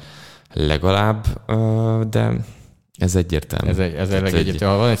 De ez egyértelmű. Ez egyértelmű.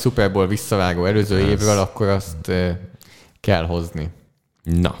 Ha van egy Super Bowl visszavágó előző évről, akkor azt kell hozni.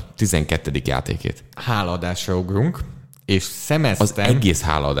 Na, 12. játékét. Hálaadásra ugrunk, és szemeztem... Az egész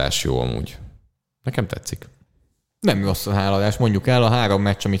hálaadás jó amúgy. Nekem tetszik. Nem rossz a hálaadás. Mondjuk el, a 3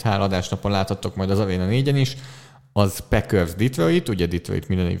 meccs, amit hálaadásnapon láthattok majd az Arena 4-en is, az Packers-Detroit, ugye Detroit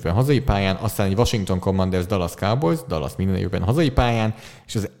minden évben hazai pályán, aztán egy Washington Commanders-Dallas Cowboys, Dallas minden évben hazai pályán,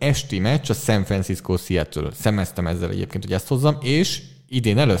 és az esti meccs a San Francisco-Seattle. Szemeztem ezzel egyébként, hogy ezt hozzam, és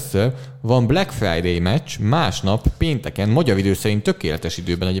idén először van Black Friday meccs, másnap pénteken, magyar idő szerint tökéletes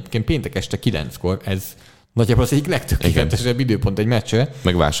időben, egyébként péntek este 9-kor, ez nagyjából az egyik legtökéletesebb időpont egy meccsre.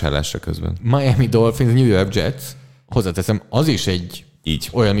 Meg vásárlásra közben. Miami Dolphins, New York Jets, hozzáteszem, az is egy így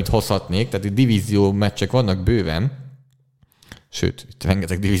olyan, amit hozhatnék, tehát egy divízió meccsek vannak bőven, sőt, itt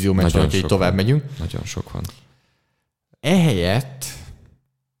rengeteg divízió meccs van, hogy tovább megyünk. Nagyon sok van. Ehelyett,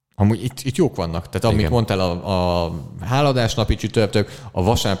 amúgy itt jók vannak, tehát amit mondtál, a háladásnapi csütörtök, a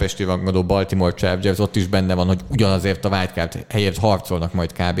vasárnap rangadó Baltimore Chargers, ott is benne van, hogy ugyanazért a wildcard helyért harcolnak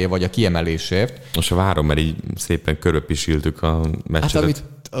majd kb. Vagy a kiemelésért. Most várom, mert így szépen köröpisiltük a meccsetet.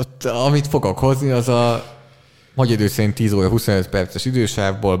 Hát amit fogok hozni, az a magyar idő szerint 10 óra 25 perces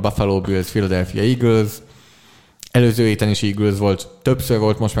idősávból Buffalo Bills, Philadelphia Eagles. Előző héten is Eagles volt, többször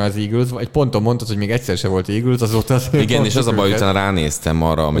volt most már az Eagles, egy ponton mondtad, hogy még egyszer se volt Eagles, azóta... Igen, és az a baj, utána ránéztem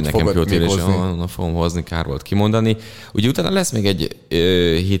arra, ami nekem pillanatban, és fogom hozni, kár volt kimondani. Ugye utána lesz még egy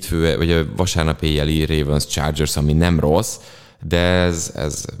hétfő, vagy a vasárnap éjjeli Ravens Chargers, ami nem rossz, de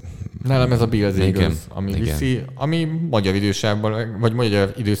ez nálam ez a Bills Eagles, ami viszi, ami magyar idősávban, vagy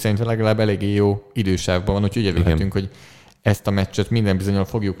magyar idő szerint legalább eléggé jó idősávban van, úgyhogy érvélhetünk, hogy ezt a meccset minden bizonnyal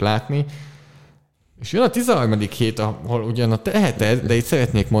fogjuk látni. És jön a 13. hét, ahol ugyan teheted, de itt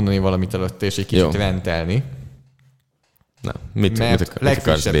szeretnék mondani valamit előtte, és egy kicsit rentelni. Na, mit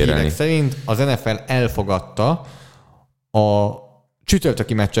legfrissebb hírek szerint az NFL elfogadta a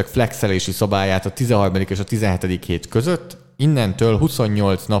csütörtöki meccsek flexelési szabályát a 13. és a 17. hét között. Innentől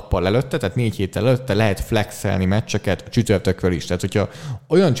 28 nappal előtte, tehát 4 héttel előtte lehet flexelni meccseket a csütörtökről is. Tehát, hogyha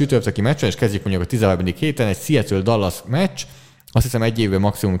olyan csütörtöki meccsen, és kezdjük mondjuk a 13. héten, egy Seattle-Dallas meccs, azt hiszem egy évben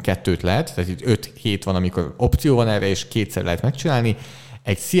maximum 2-t lehet, tehát itt 5 hét van, amikor opció van erre, és 2-szer lehet megcsinálni.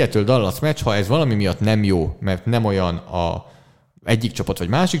 Egy Seattle-Dallas meccs, ha ez valami miatt nem jó, mert nem olyan a egyik csapat vagy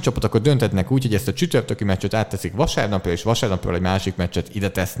másik csapat, akkor döntetnek úgy, hogy ezt a csütörtöki meccset átteszik vasárnapra, és vasárnapról egy másik meccset ide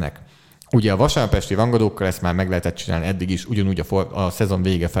tesznek. Ugye a vasárnapesti rangadókkal ezt már meg lehetett csinálni eddig is, ugyanúgy a szezon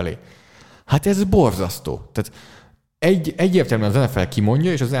vége felé. Hát ez borzasztó. Tehát egyértelműen az NFL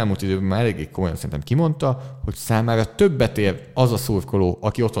kimondja, és az elmúlt időben már eléggé komolyan szerintem kimondta, hogy számára többet ér az a szurkoló,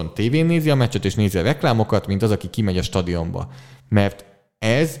 aki otthon tévén nézi a meccset és nézi a reklámokat, mint az, aki kimegy a stadionba. Mert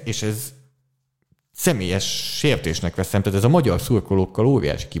ez személyes sértésnek veszem, tehát ez a magyar szurkolókkal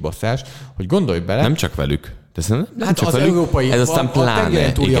óriási kibaszás, hogy gondolj bele. Nem csak velük. Nem hát csak az velük, európai, ez aztán pláne.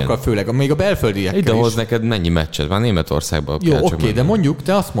 A főleg, még a belföldiekkel is. Idehoz neked mennyi meccset van Németországban? Jó, oké, de mondjuk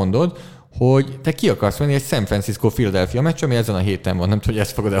te azt mondod, hogy te ki akarsz venni egy San Francisco-Philadelphia meccs, ami ezen a héten van, nem tudom, hogy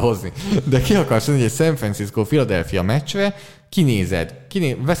ezt fogod elhozni. De ki akarsz venni egy San Francisco-Philadelphia meccsre, kinézed,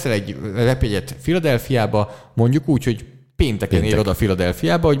 veszel egy repjegyet Philadelphiába, mondjuk úgy, hogy pénteken ér oda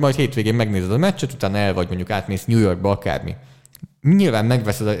Philadelphiába, hogy majd hétvégén megnézed a meccset, utána el vagy mondjuk átmész New Yorkba, akármi. Nyilván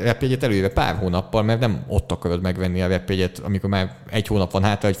megveszed a repjegyet előre pár hónappal, mert nem ott akarod megvenni a repjegyet, amikor már 1 hónap van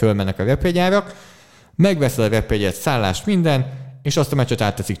hátra, hogy fölmennek a repjegyárak. Megveszed a repjegyet, szállást, minden, és azt a meccset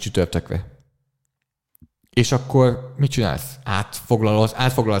átteszik csütörtökre. És akkor mit csinálsz?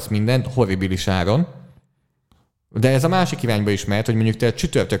 Átfoglalsz mindent horribilis áron, De ez a másik irányba is mehet, hogy mondjuk te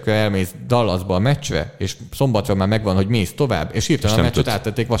csütörtökre elmész Dallasba a meccsre, és szombatra már megvan, hogy mész tovább, és hirtelen a meccset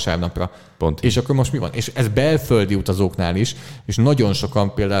áttették vasárnapra. Pont. És akkor most mi van? És ez belföldi utazóknál is, és nagyon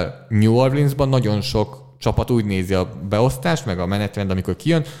sokan például New Orleansban nagyon sok csapat úgy nézi a beosztást, meg a menetrend, amikor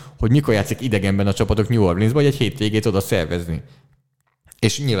kijön, hogy mikor játszik idegenben a csapatok New Orleansban, hogy egy hétvégét oda szervezni.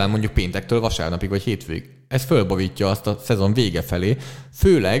 És nyilván mondjuk péntektől vasárnapig, vagy hétvég. Ez fölborítja azt a szezon vége felé.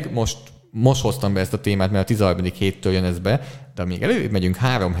 Főleg most hoztam be ezt a témát, mert a 13. héttől jön ez be, de amíg előbb megyünk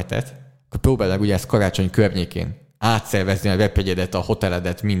 3 hetet, akkor próbáld meg ugye ezt karácsony környékén átszervezni a webjegyedet, a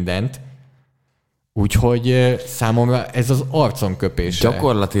hoteledet, mindent. Úgyhogy számomra ez az arcon köpése.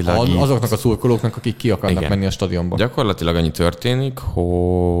 Gyakorlatilag azoknak a szurkolóknak, akik ki akarnak menni a stadionba. Gyakorlatilag annyi történik,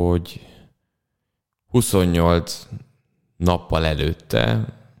 hogy 28 nappal előtte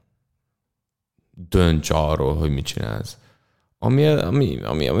dönts arról, hogy mit csinálsz. Ami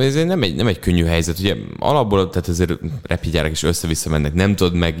ezért nem egy könnyű helyzet. Ugye alapból, tehát azért repjegyárak is össze-vissza mennek, nem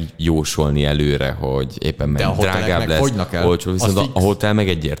tudod megjósolni előre, hogy éppen meg drágább lesz, olcsó, viszont a hotel meg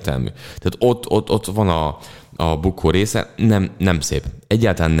egyértelmű. Tehát ott van a bukó része, nem szép.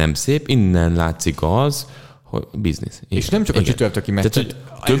 Egyáltalán nem szép, innen látszik az, hogy biznisz. És nem csak a csütörtöki meccset. Tehát,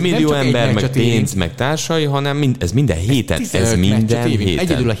 több millió ember, meg pénz, meg társai, hanem ez minden héten. Ez minden héten.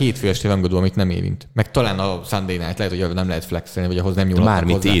 Egyedül a hétfő esti rangadó, amit nem érint. Meg talán a Sunday Night, lehet, hogy nem lehet flexelni, vagy ahhoz nem nyúlnak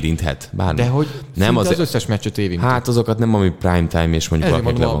bármit hozzá. Érinthet. Bármit. De hogy nem az összes meccset érint. Hát azokat nem, ami prime time, és mondjuk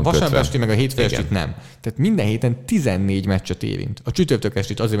valakinek le van kötve. A vasárnap esti, meg a hétfő estit nem. Tehát minden héten 14 meccset érint. A csütörtök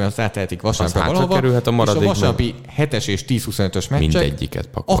estit azért, mert azt áttehetik vasárnapra valahova, kerülhet a maradék, és a vasárnapi 7-es és 10-25-ös meccsek mindegyiket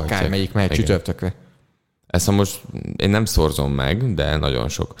pakolják. Akármelyik mehet csütörtökre. Ezt most én nem szorzom meg, de nagyon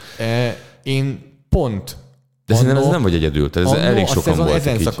sok. Én pont... De szerintem ez nem vagy egyedül, tehát ez elég sokan voltak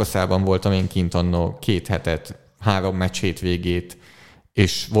ezen szakaszában voltam én kint annó 2 hetet, 3 meccs hétvégét,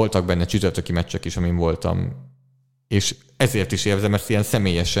 és voltak benne csütörtöki meccsek is, amin voltam. És ezért is érzem ezt ilyen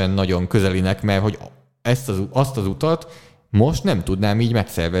személyesen nagyon közelinek, mert hogy azt az utat most nem tudnám így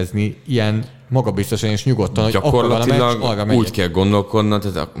megszervezni ilyen magabiztosan és nyugodtan, hogy gyakorlatilag arra megyek. Úgy kell gondolkodnod,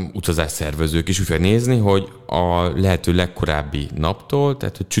 tehát a utazás szervezők is úgy kell nézni, hogy a lehető legkorábbi naptól,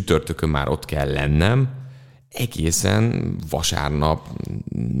 tehát hogy csütörtökön már ott kell lennem, egészen vasárnap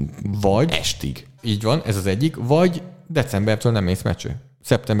vagy estig. Így van, ez az egyik, vagy decembertől nem mész meccsre.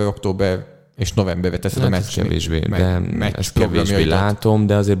 Szeptember, október és novemberbe teszed a meccs. Ezt kevésbé látom,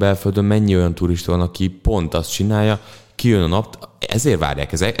 de azért belföldön mennyi olyan turista van, aki pont azt csinálja, kijön a nap, ezért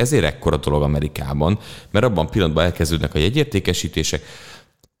várják, ezért ekkora dolog Amerikában, mert abban a pillanatban elkezdődnek a jegyértékesítések,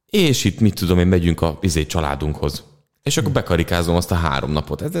 és itt mit tudom én, megyünk a családunkhoz. És akkor bekarikázom azt a 3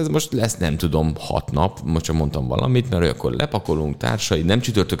 napot. Ez most lesz, nem tudom, 6 nap, most csak mondtam valamit, mert akkor lepakolunk társai, nem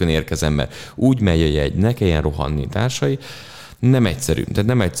csütörtökön érkezem, mert úgy megy a jegy, ne kelljen rohanni társai. Nem egyszerű. Tehát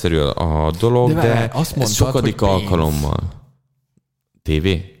nem egyszerű a dolog, de azt mondtad, ez sokadik alkalommal. TV?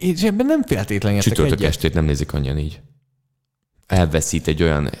 Én ebben nem feltétlenül értek csütörtök egyet. estét nem nézik annyian így. Elveszít egy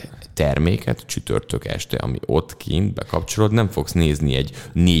olyan terméket csütörtök este, ami ott kint bekapcsolod, nem fogsz nézni egy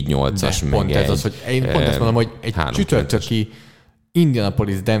 4-8-as, meg pont ez az, hogy én pont ezt mondom, hogy egy csütörtöki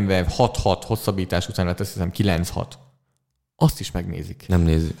Indianapolis-Denver 6-6 hosszabbítás után lett, azt hiszem 9-6. Azt is megnézik. Nem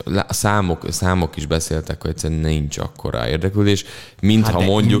nézik. Számok is beszéltek, hogy egyszerűen nincs akkora érdeklődés. Mintha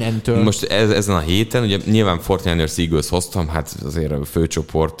mondjuk, innentől... most ezen a héten, ugye nyilván 49ers Eagles hoztam, hát azért a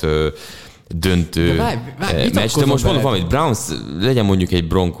főcsoport döntő meccs, de most mondom valamit, Browns, legyen mondjuk egy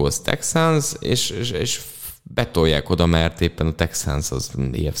Broncos Texans, és betolják oda, mert éppen a Texans az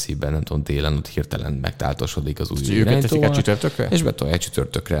EFC-ben, nem tudom, délen ott hirtelen megtáltosodik az új irányítóval, és betolják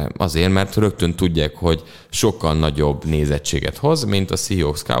csütörtökre. Azért, mert rögtön tudják, hogy sokkal nagyobb nézettséget hoz, mint a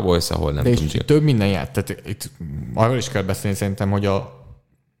Seahawks Cowboys, ahol nem tudom. Több minden jár. Tehát itt arról is kell beszélni szerintem, hogy a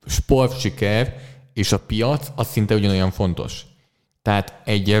sportsiker és a piac az szinte ugyanolyan fontos. Tehát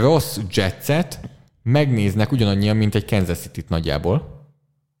egy rossz Jetset megnéznek ugyanannyian, mint egy Kansas City-t nagyjából.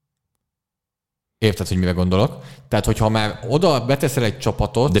 Érted, hogy mire gondolok? Tehát, hogyha már oda beteszel egy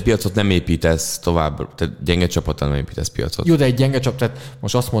csapatot... De piacot nem építesz tovább, tehát gyenge csapattal nem építesz piacot. Jó, de egy gyenge csapat, tehát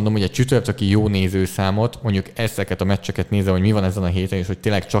most azt mondom, hogy egy csütörtöki jó nézőszámot, mondjuk ezeket a meccseket nézem, hogy mi van ezen a héten, és hogy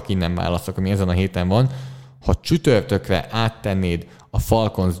tényleg csak innen válaszok, ami ezen a héten van. Ha csütörtökre áttennéd a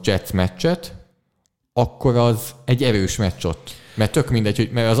Falcons-Jets meccset, akkor az egy erős meccs ott. Mert tök mindegy,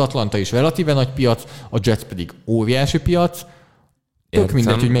 mert az Atlanta is relatíve nagy piac, a Jets pedig óriási piac, tök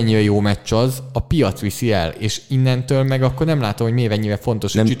mindegy, hogy mennyire jó meccs az, a piac viszi el, és innentől meg akkor nem látom, hogy miért ennyire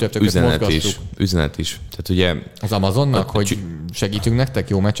fontos, hogy csütörtököt mozgassuk. Üzenet is. Tehát ugye... Az Amazonnak, hogy segítünk nektek,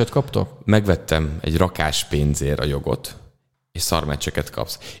 jó meccset kaptok? Megvettem egy rakás pénzért a jogot, és szarmeccseket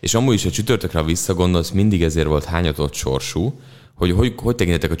kapsz. És amúgy is a csütörtökre, ha visszagondolsz, mindig ezért volt hányatott sorsú, hogy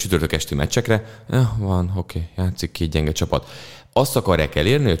tekintetek a csütörtök esti meccsekre? Van, oké, játszik 2 gyenge csapat. Azt akarják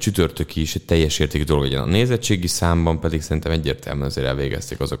elérni, hogy a csütörtöki is egy teljes értékű dolog legyen. A nézettségi számban pedig szerintem egyértelműen azért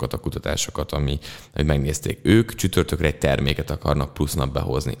elvégezték azokat a kutatásokat, amit megnézték. Ők csütörtökre egy terméket akarnak plusznap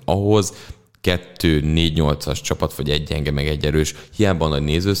behozni. Ahhoz 2-4-8-as csapat, vagy egy gyenge, meg egy erős. Hiába nagy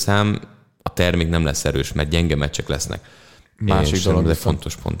nézőszám, a termék nem lesz erős, mert gyenge meccsek lesznek. Másik dolog, de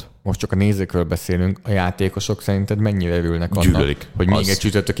fontos pont. Most csak a nézőkről beszélünk, a játékosok szerinted mennyire örülnek annak, Gyűlölik. hogy még egy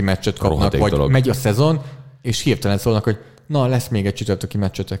csütörtöki meccset kapnak, vagy dolog. Megy a szezon, és hirtelen szólnak, hogy na, lesz még egy csütörtöki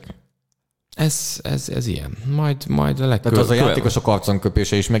meccsetek. Ez ilyen. Majd a Tehát az a játékosok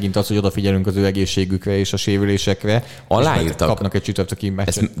arconköpése is megint az, hogy odafigyelünk az ő egészségükre és a sérülésekre, aláírtak. És kapnak egy csütörtöki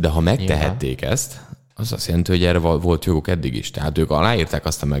meccset. De ha megtehették ezt, az azt jelenti, hogy erre volt joguk eddig is. Tehát ők aláírták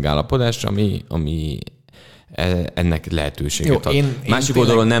azt a megállapodást, ami ennek lehetőséget ad. Másik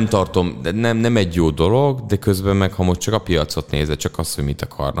oldalon nem tartom, nem egy jó dolog, de közben meg, ha most csak a piacot nézed, csak azt, hogy mit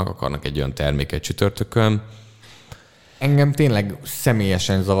akarnak egy olyan terméket csütörtökön. Engem tényleg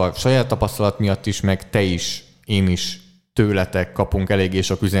személyesen zavar. Saját tapasztalat miatt is, meg te is, én is tőletek kapunk eléggé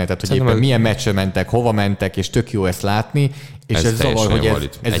sok üzenetet, hogy szerintem éppen milyen meccsre mentek, hova mentek, és tök jó ezt látni, és ez zavar, hogy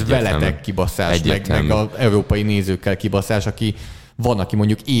ez veletek kibaszás, meg az európai nézőkkel kibaszás, van, aki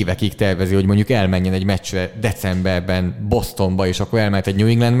mondjuk évekig tervezi, hogy mondjuk elmenjen egy meccsre decemberben Bostonba, és akkor elmehet egy New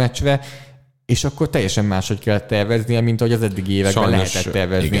England meccsre, és akkor teljesen máshogy kell terveznie, mint ahogy az eddigi években lehetett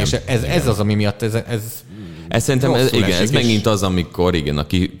tervezni. Igen, és ez az, ami miatt ez szerintem ez megint az, amikor a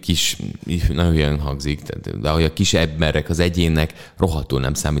kis, nagyon hülyen hangzik, de hogy a kis emberek az egyének rohadtul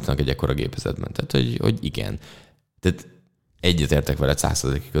nem számítanak egy ekkora gépezetben. Tehát, hogy igen. Tehát egyetértek veled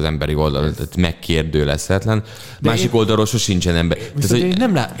 100%-ig az emberi oldalon, tehát megkérdőlezhetetlen. Másik oldalról sincsen ember.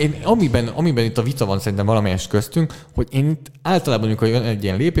 Amiben itt a vita van szerintem valamelyest köztünk, hogy én itt általában, amikor jön egy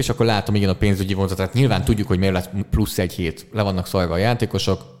ilyen lépés, akkor látom igen a pénzügyi vonzatát. Nyilván tudjuk, hogy miért lesz plusz egy hét. Le vannak szarva a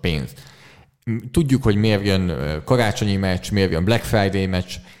játékosok, pénz. Tudjuk, hogy miért jön karácsonyi meccs, miért jön Black Friday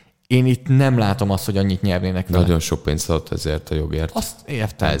meccs. Én itt nem látom azt, hogy annyit nyernének vele. Nagyon sok pénzt adott ezért a jogért. Azt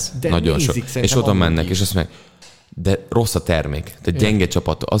értem. Ez nagyon sok. És oda mennek, és azt meg. De rossz a termék. Tehát gyenge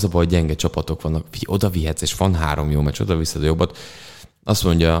csapatok, az a baj, hogy gyenge csapatok vannak. Oda vihetsz, és van 3 jó meccs, oda viszed a jobbat. Azt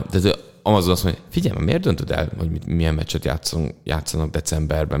mondja, de Amazon azt mondja, figyelj, miért döntöd el, hogy milyen meccset játszanak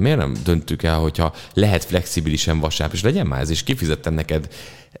decemberben? Miért nem döntük el, hogyha lehet flexibilisen vasárnap, és legyen már ez, és kifizettem neked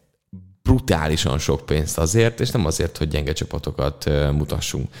brutálisan sok pénzt azért, és nem azért, hogy gyenge csapatokat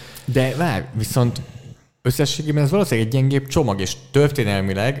mutassunk. De várj, viszont összességében ez valószínűleg egy gyengébb csomag, és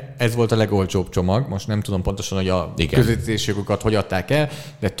történelmileg ez volt a legolcsóbb csomag. Most nem tudom pontosan, hogy a közvetítési jogokat hogy adták el,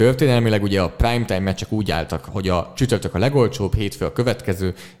 de történelmileg ugye a primetime meccsek úgy álltak, hogy a csütörtök a legolcsóbb, hétfő a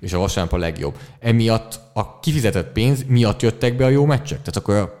következő, és a vasárnap a legjobb. Emiatt a kifizetett pénz miatt jöttek be a jó meccsek. Tehát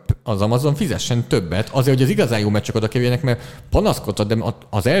akkor az Amazon fizessen többet, azért, hogy az igazán jó meccsek oda kerüljenek, mert panaszkodtad, de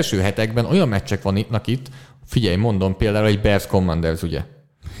az első hetekben olyan meccsek vannak itt, figyelj, mondom például egy Bears Commanders, ugye?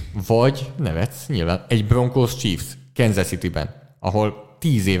 Vagy nevetsz, nyilván, egy Broncos Chiefs Kansas City-ben, ahol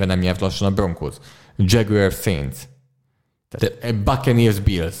 10 éve nem nyert lassan a Broncos. Jaguars Saints. Buccaneers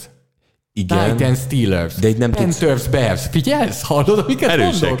Bills. Igen. Titans Steelers. De nem Panthers Bears. Figyelsz? Hallod, amiket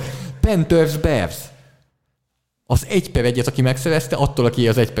erősek. mondok? Panthers Bears. Az 1/1-et, aki megszerezte, attól, aki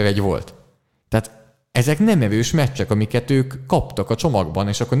az 1/1 volt. Tehát ezek nem erős meccsek, amiket ők kaptak a csomagban,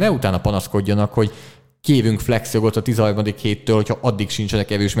 és akkor ne utána panaszkodjanak, hogy kérünk flexjogot a 13. héttől, hogyha addig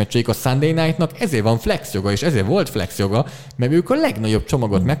sincsenek erős meccseik. A Sunday Night-nak ezért van flexjoga, és ezért volt flexjoga, mert ők a legnagyobb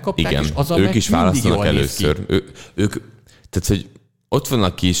csomagot megkapták, igen, és az ők is választanak először. Ők, tehát, hogy ott van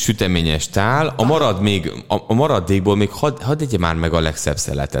a kis süteményes tál, a maradékból még hadd egye már meg a legszebb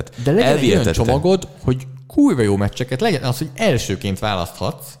szeletet. De legyen egy olyan csomagod, hogy kurva jó meccseket legyen, az, hogy elsőként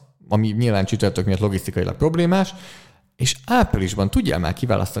választhatsz, ami nyilván csütörtök miatt logisztikailag problémás, és áprilisban tudjál már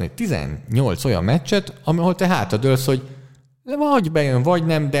kiválasztani 18 olyan meccset, ahol te hátradőlsz, hogy vagy bejön, vagy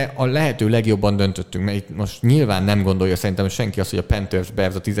nem, de a lehető legjobban döntöttünk, mert itt most nyilván nem gondolja szerintem senki azt, hogy a Panthers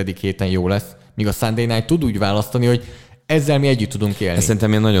Bears a 10. héten jó lesz, míg a Sunday Night tud úgy választani, hogy ezzel mi együtt tudunk élni. Ez szerintem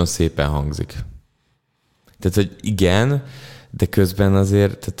ilyen nagyon szépen hangzik. Tehát, hogy igen, de közben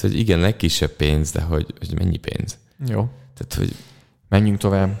azért, tehát, hogy igen, legkisebb pénz, de hogy mennyi pénz? Jó. Tehát, hogy menjünk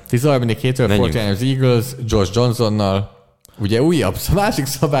tovább. 13. hétről 49ers Eagles, Josh Johnsonnal. Ugye újabb, másik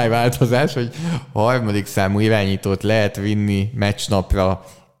szabályváltozás, hogy a 3. számú irányítót lehet vinni meccsnapra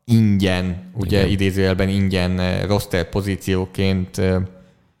ingyen, ugye igen. Idézőjelben ingyen roster pozícióként.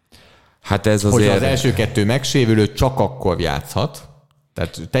 Hát ez azért... Hogyha az első 2 megsérülő, csak akkor játszhat.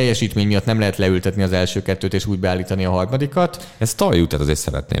 Tehát teljesítmény miatt nem lehet leültetni az első 2-t és úgy beállítani a 3. Ezt találjuk, tehát azért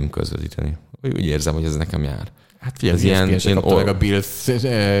szeretném közvetíteni. úgy érzem, hogy ez nekem jár. Hát figyelj, ez ilyen kapta meg a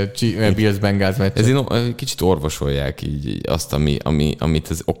Bills Bengals meccset. Ez ilyen kicsit orvosolják így azt, amit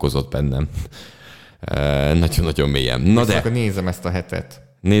ez okozott bennem. Nagyon-nagyon mélyen. Na de... Akkor nézem ezt a hetet.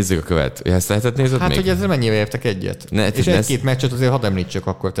 Nézzük a követ. Ezt a hetet nézed hát, még? hogy ezzel mennyire értek egyet. És egy-két meccset azért hadd említsek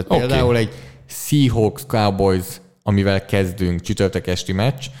akkor. Tehát például egy Seahawks Cowboys, amivel kezdünk, csütörtök esti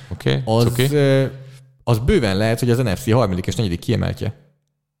meccs, az bőven lehet, hogy az NFC harmadik és negyedik kiemeltje.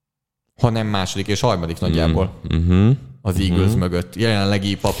 Ha nem második és harmadik nagyjából. Az Eagles mögött.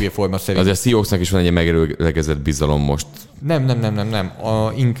 Jelenlegi papírforma szerint. Azért a Seahawksnak is van egy megerőlegezett bizalom most.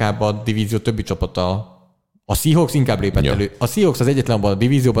 Nem. Inkább a divízió többi csapata. A Seahawks inkább lépett elő. A Seahawks az egyetlen abban a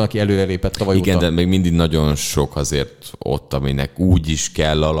divízióban, aki előre lépett tavaly igen, óta. De még mindig nagyon sok azért ott, aminek úgy is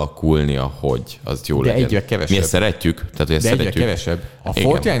kell alakulnia, hogy az jó legyen. De egyre kevesebb. Mi ezt szeretjük? Tehát, hogy ezt de egyre szeretjük. kevesebb. A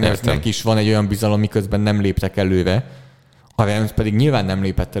 49ersnek is van egy olyan bizalom, miközben nem léptek előre. A Rams pedig nyilván nem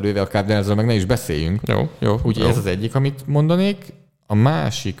lépett előre, akár de ezzel meg ne is beszéljünk. Jó. Úgyhogy ez az egyik, amit mondanék. A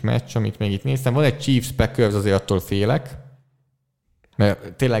másik meccs, amit még itt néztem, van egy Chiefs-Packers, azért attól félek.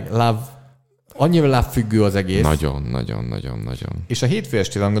 Mert tényleg annyira lávfüggő az egész. Nagyon. És a hétfő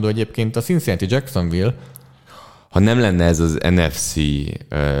esti rangadó egyébként a Cincinnati Jacksonville. Ha nem lenne ez az NFC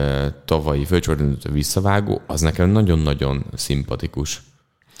tavalyi fölcsoportdöntő visszavágó, az nekem nagyon-nagyon szimpatikus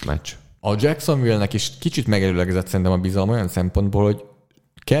meccs. A Jacksonville-nek is kicsit megerőlegezett szerintem a bizalom olyan szempontból, hogy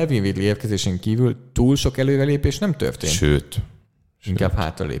Calvin Ridley érkezésén kívül túl sok előrelépés nem történt. Sőt. Inkább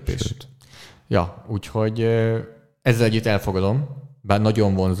hátralépés. Ja, úgyhogy ezzel együtt elfogadom, bár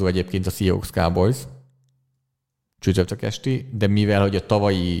nagyon vonzó egyébként a Seahawks Cowboys csütörtök esti, de mivel, hogy a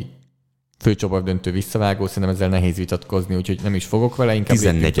tavalyi főcsoportdöntő visszavágó, szerintem ezzel nehéz vitatkozni, úgyhogy nem is fogok vele, inkább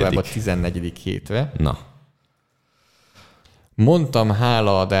lépjünk tovább a 14. hétre. Na. Mondtam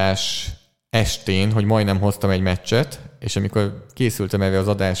hálaadás estén, hogy majdnem hoztam egy meccset, és amikor készültem erre az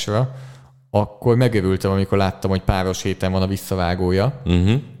adásra, akkor megörültem, amikor láttam, hogy páros héten van a visszavágója,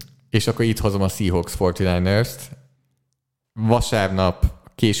 és akkor itt hozom a Seahawks 49ers-t. Vasárnap,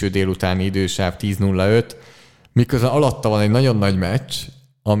 késő délutáni idősáv 10:05, miközben alatta van egy nagyon nagy meccs,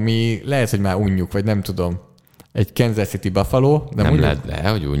 ami lehet, hogy már unjuk, vagy nem tudom. Egy Kansas City Buffalo. De nem lehet,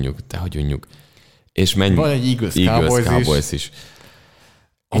 dehogy unjuk. És menj. Van egy Eagles Cowboys is.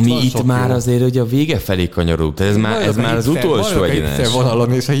 Ami itt már azért, hogy a vége felé kanyarul. Tehát ez már az utolsó egyenes.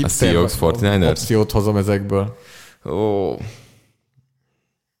 Vonalon, és a Seahawks 49ers opciót hozom ezekből. Ó.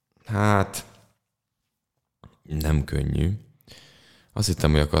 Hát nem könnyű. Azt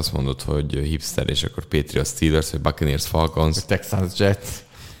hittem, hogy akkor azt mondod, hogy hipster, és akkor Patriots Steelers, vagy Buccaneers Falcons. Vagy Texans Jets.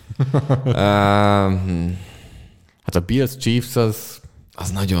 Hát a Bills Chiefs az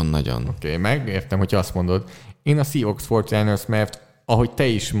nagyon-nagyon. Oké, megértem, hogyha azt mondod. Én a Seahawks 49ers, mert ahogy te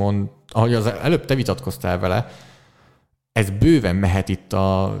is ahogy az előbb te vitatkoztál vele, ez bőven mehet itt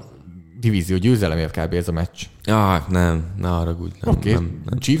a divízió győzelemért kb. Ez a meccs. Nem, ne haragudj. Oké,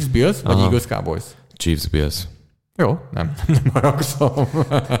 Chiefs Bills, vagy Eagles Cowboys? Chiefs Bills. Jó, nem haragszom.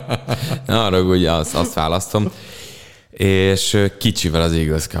 Ne haragudj, azt választom. És kicsivel az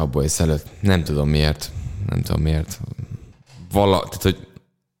Eagles Cowboys előtt. Nem tudom miért. Tehát, hogy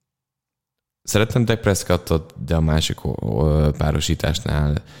szeretem Dak Prescottot, de a másik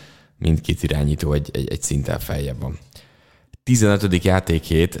párosításnál mindkét irányító egy szinttel feljebb van. 15.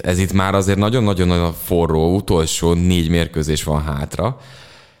 játékhét, ez itt már azért nagyon-nagyon forró, utolsó 4 mérkőzés van hátra,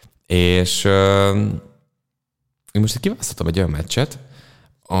 és én most kiválasztottam egy olyan meccset,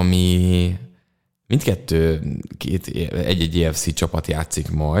 ami mindkettő egy EFC csapat játszik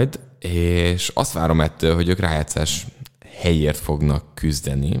majd, és azt várom ettől, hogy ők rájátszás helyért fognak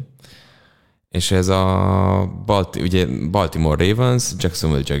küzdeni. És ez a Baltimore Ravens,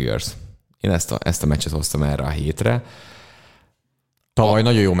 Jacksonville Jaguars. Én ezt a meccset hoztam erre a hétre. Tavaly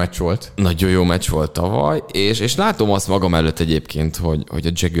nagyon jó meccs volt. Nagyon jó meccs volt tavaly, és látom azt magam előtt egyébként, hogy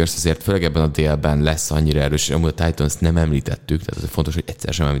a Jaguars azért főleg ebben a délben lesz annyira erős, és amúgy a Titans nem említettük, tehát ez fontos, hogy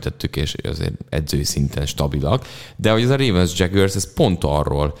egyszer sem említettük, és azért edzői szinten stabilak, de hogy ez a Ravens Jaguars, ez pont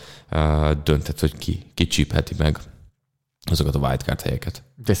arról dönthet, hogy ki csípheti meg azokat a wildcard helyeket.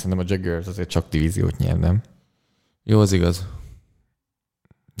 De szerintem a Jaguars azért csak divíziót nyer, nem? Jó, az igaz.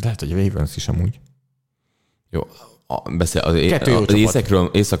 De hát, hogy a Ravens is amúgy. Jó. Az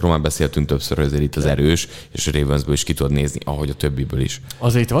északról már beszéltünk többször, hogy azért itt az erős, és a Ravensből is ki tudod nézni, ahogy a többiből is.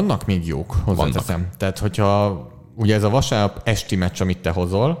 Azért vannak még jók, hozzáteszem. Tehát, hogyha ugye ez a vasárnap esti meccs, amit te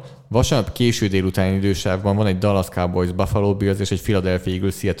hozol, vasárnap késő délutáni idősávban van egy Dallas Cowboys Buffalo Bills és egy Philadelphia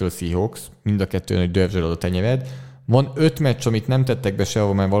Eagles Seattle Seahawks, mind a kettőn egy dörzsölöd a tenyered. Van 5 meccs, amit nem tettek be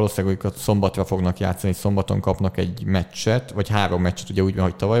sehova, mert valószínűleg őket szombatra fognak játszani, szombaton kapnak egy meccset, vagy 3 meccset, ugye úgy van,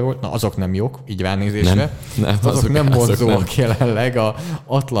 hogy tavaly volt. Na, azok nem jók, így ránézésre. Nem, azok nem vonzóak jelenleg. A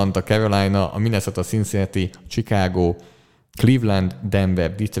Atlanta, Carolina, a Minnesota, Cincinnati, Chicago, Cleveland,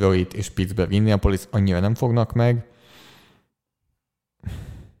 Denver, Detroit és Pittsburgh, Indianapolis annyira nem fognak meg.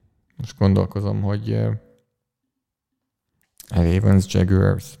 Most gondolkozom, hogy Ravens,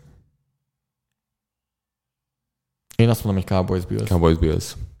 Jaguars. Én azt mondom, hogy Cowboys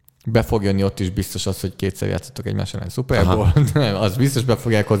Bills. Be fog jönni ott is biztos az, hogy 2-szer játszottak egymás ellen Super Bowl. Az biztos be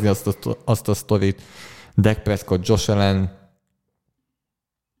fogják hozni azt a sztorit. Dak Prescott, Josh Allen.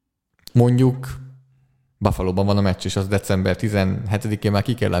 Mondjuk Buffalo-ban van a meccs, és az december 17-én már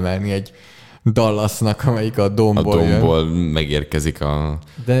ki kell emelni egy Dallasnak, amelyik a Dome-ból megérkezik a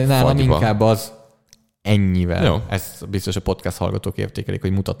De nálam fagyba. Inkább az ennyivel. Jó. Ez biztos a podcast hallgatók értékelik,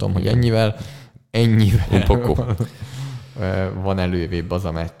 hogy mutatom, hogy ennyivel van elővébb az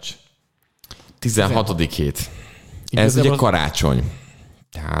a meccs. 16. hét. Ez ugye karácsony.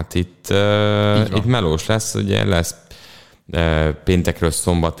 Tehát itt melós lesz, ugye lesz péntekről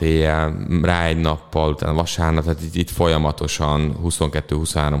szombat éjjel, rá egy nappal, utána vasárnap, tehát itt folyamatosan 22,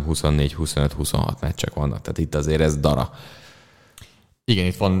 23, 24, 25, 26 meccsek vannak. Tehát itt azért ez dara. Igen,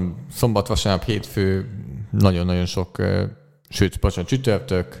 itt van szombat, vasárnap, hétfő, nagyon-nagyon sok,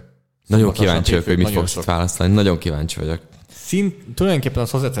 csütörtök. Nagyon kíváncsi vagyok, hogy mit fogsz itt választani. Nagyon kíváncsi vagyok. Tulajdonképpen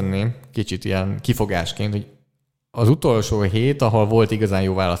azt hozzátenném kicsit ilyen kifogásként, hogy az utolsó hét, ahol volt igazán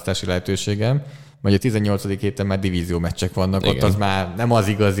jó választási lehetőségem, vagy a 18. héten már divízió meccsek vannak, igen. Ott az már nem az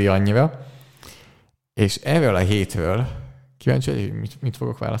igazi annyira. És erről a hétről kíváncsi, hogy mit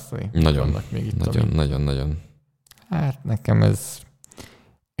fogok választani? Nagyon. Hát nekem ez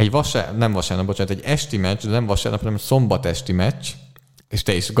egy egy esti meccs, de nem vasárnap, hanem szombat esti meccs. És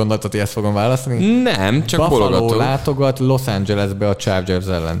te is gondoltad, hogy ezt fogom választani? Nem, csak Buffalo bologatom. látogat Los Angelesbe a Chargers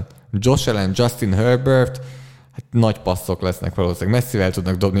ellen. Josh Allen, Justin Herbert, hát nagy passzok lesznek valószínűleg. Messzivel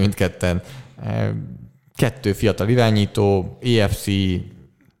tudnak dobni mindketten. 2 fiatal irányító, AFC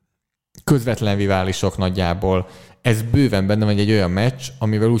közvetlen riválisok nagyjából. Ez bőven benne van egy olyan meccs,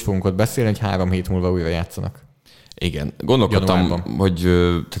 amivel úgy fogunk ott beszélni, hogy 3 hét múlva újra játszanak. Igen. Gondolkodtam, januárban. hogy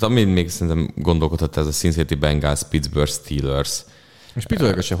tehát amit még szerintem gondolkodhat ez a Cincinnati Bengals, Pittsburgh Steelers. És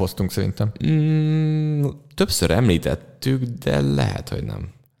Pittsburghre se hoztunk szerintem. Többször említettük, de lehet,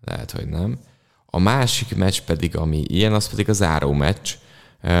 hogy nem. A másik meccs pedig, ami ilyen, az pedig a záró meccs.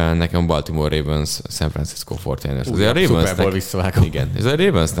 Nekem Baltimore Ravens, San Francisco 49ers. A Super Bowl visszavágó. Igen, ez a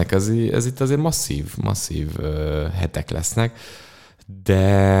Ravensnek ez itt azért masszív hetek lesznek, de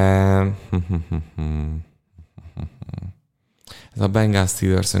ez a Bengals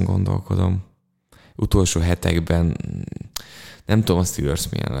Steelers-en gondolkodom. Utolsó hetekben nem tudom, a Steelers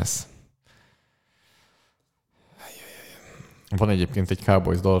milyen lesz. Van egyébként egy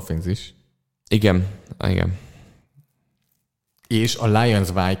Cowboys Dolphins is. Igen. És a Lions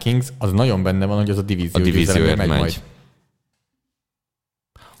Vikings, az nagyon benne van, hogy az a divízióért megy majd.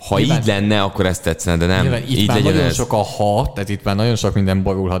 Ha nyilván, így lenne, akkor ezt tetszene, de nem. Nyilván, itt már nagyon sok a tehát itt már nagyon sok minden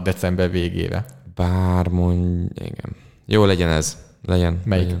borulhat december végére. Bár igen. Jó, legyen ez. Legyen.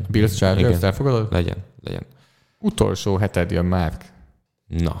 Melyik? Legyen. Bills Chargers, elfogadod? Legyen. Utolsó heted jön már.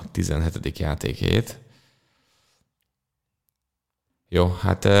 Na, 17. játékhét. Jó,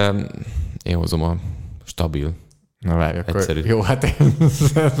 hát én hozom a stabil. Na várj, akkor egyszerű. Jó, hát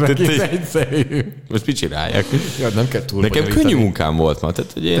ez egyszerű. Most mit csináljak? Ja, nem kell túl. Nekem könnyű munkám volt ma.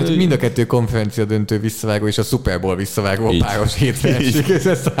 Tehát mind a 2 konferencia döntő visszavágó és a Super Bowl visszavágó a páros hétre esik, és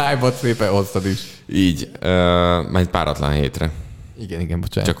ezt a hype-ot szépen hoztad is. Így, majd páratlan hétre. Igen,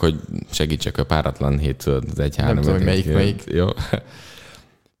 bocsánat. Csak hogy segítsek a páratlan héttől az 1-3. Nem tudom, hogy melyik. Jó.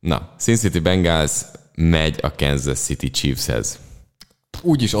 Na, Cincinnati Bengals megy a Kansas City Chiefshez.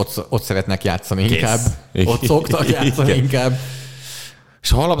 Úgyis ott szeretnek játszani inkább. Ott szoktak játszani inkább. És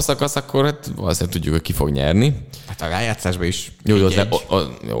ha alapszakasz, akkor hát valószínűleg tudjuk, hogy ki fog nyerni. Hát a rájátszásban is jó,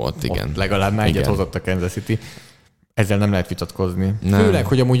 ott igen. Ott legalább már egyet hozott a Kansas City. Ezzel nem lehet vitatkozni. Nem. Főleg,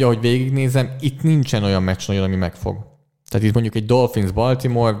 hogy amúgy, ahogy végignézem, itt nincsen olyan meccs nagyon, ami megfog. Tehát itt mondjuk egy Dolphins,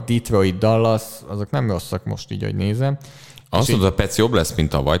 Baltimore, Detroit, Dallas, azok nem rosszak most így, hogy nézem. Azt mondod, a Pets jobb lesz, mint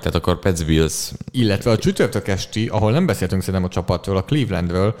tavaly, tehát akkor Pets Bills. Illetve a csütörtök esti, ahol nem beszéltünk szerintem a csapatról, a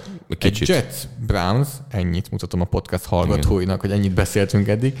Clevelandről, egy Jets Browns, ennyit mutatom a podcast hallgatóinak, hogy ennyit beszéltünk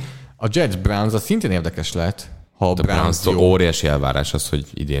eddig. A Jets Browns az szintén érdekes lehet, ha a Browns jó. Óriási elvárás az, hogy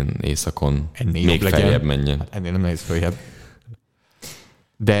idén éjszakon még feljebb menjen. Hát ennél nem nehéz följebb.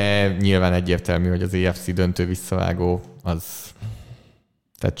 De nyilván egyértelmű, hogy az AFC döntő visszavágó az,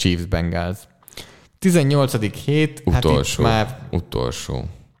 tehát Chiefs Bengals. 18. hét, utolsó, hát itt már... Utolsó.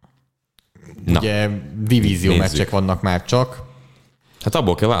 ugye divízió meccsek vannak már csak. Hát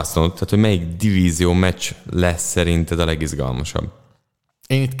abból kell választanod, tehát hogy melyik divízió meccs lesz szerinted a legizgalmasabb?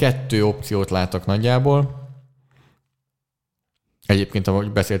 Én itt 2 opciót látok nagyjából. Egyébként,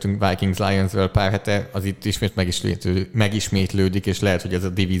 ahogy beszéltünk Vikings-Lions-ről pár hete, az itt ismét megismétlődik, és lehet, hogy ez a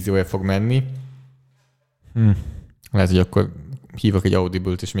divíziója fog menni. Lehet, hogy akkor hívok egy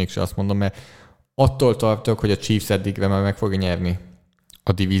Audible-t, és mégse azt mondom, mert attól tartok, hogy a Chiefs eddigre már meg fogja nyerni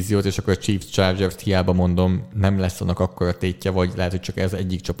a divíziót, és akkor a Chiefs-Chargers-t hiába mondom, nem lesz annak akkora tétje, vagy lehet, hogy csak ez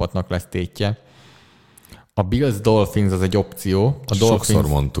egyik csapatnak lesz tétje. A Bills-Dolphins az egy opció. Sokszor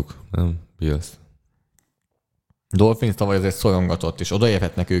mondtuk, nem? Bills. Dolphins tavaly azért szorongatott, és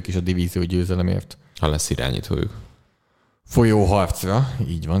odaérhetnek ők is a divízió győzelemért. Ha lesz irányítójuk. Folyó harcra,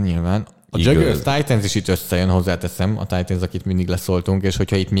 így van nyilván. A Jaguars Titans is itt összejön, hozzáteszem, a Titans, akit mindig leszóltunk, és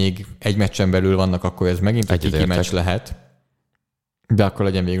hogyha itt még egy meccsen belül vannak, akkor ez megint egy kiki meccs lehet. De akkor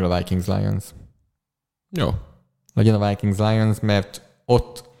legyen végül a Vikings-Lions. Jó. Legyen a Vikings-Lions, mert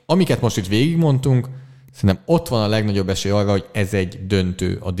ott, amiket most itt végigmondtunk, szerintem ott van a legnagyobb esély arra, hogy ez egy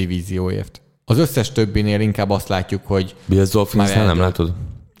döntő a divízióért. Az összes többinél inkább azt látjuk, hogy... Bills Dolphinsnál nem látod?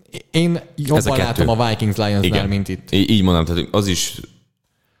 Én jobban látom a Vikings-Lionsnál, mint itt. Így mondom, tehát az is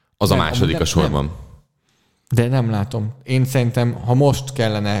az nem, a második a sorban. Nem. De nem látom. Én szerintem, ha most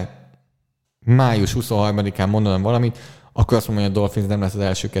kellene május 23-án mondanom valamit, akkor azt mondom, hogy a Dolphins nem lesz az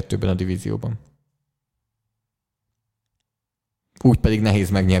első 2-ben a divízióban. Úgy pedig nehéz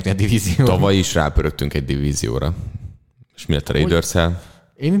megnyerni a divíziót. Tavaly is rápörögtünk egy divízióra. És mi lett a Raiders-el?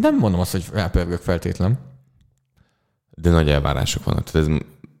 Én nem mondom azt, hogy rápörgök feltétlen. De nagy elvárások vannak. Tehát ez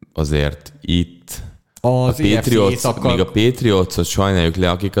azért itt az még a Patriots-ot sajnáljuk le,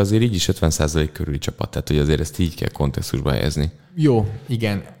 akik azért így is 50% körüli csapat. Tehát, hogy azért ezt így kell kontextusba helyezni. Jó,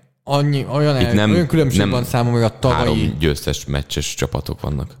 igen. Olyan különbség van számomra, a tavalyi... 3 győztes meccses csapatok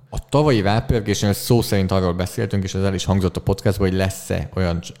vannak. A tavalyi rápörgésnél szó szerint arról beszéltünk, és ez el is hangzott a podcastban, hogy lesz-e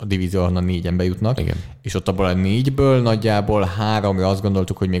olyan a divízió, ahonnan 4-en bejutnak. Igen. És ott abból a 4-ből nagyjából 3-ra azt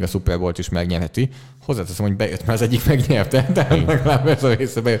gondoltuk, hogy még a Super Bowl-t is megnyerheti. Hozzáteszem, hogy bejött, mert az egyik megnyerte, de legalább ez a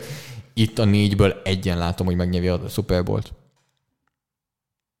része bejött. Itt a 4-ből egyen látom, hogy megnyeri a Super Bowl-t.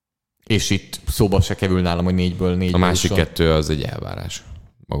 És itt szóba se kerül nálam, hogy 4-ből a másik 2 az egy elvárás.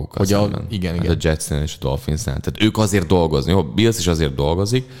 Magukkal szemben. Igen. A Jetsnél és a Dolphinsnál. Tehát ők azért dolgozni. A Bills is azért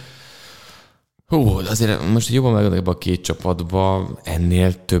dolgozik. Azért most jobban megadok ebbe a 2 csapatba,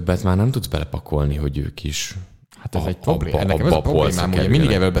 ennél többet már nem tudsz belepakolni, hogy ők is. Hát ez egy probléma. Nekem ez a problémám, ugye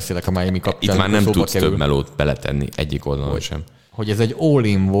mindig erről beszélek a Miami kapcsán. Itt már nem tudsz több melót beletenni egyik oldalon sem. Hogy ez egy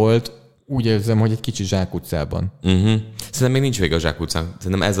all-in volt, úgy érzem, hogy egy kicsi zsákutcában. Szerintem még nincs vége a zsákutcán.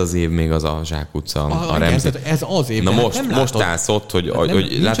 Szerintem ez az év még az a zsákutca. Ez az év. Na most állsz ott, hogy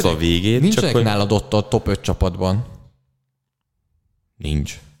látod a végét. Nincsenek nálad ott a top 5 csapatban.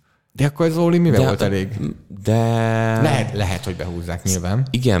 Nincs. De akkor ez all-in mivel volt elég? De... Lehet, hogy behúzzák nyilván.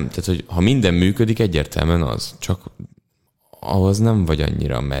 Igen, tehát hogy ha minden működik, egyértelműen az. Csak ahhoz nem vagy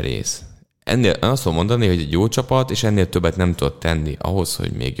annyira merész. Ennél azt tudom mondani, hogy egy jó csapat, és ennél többet nem tudod tenni ahhoz,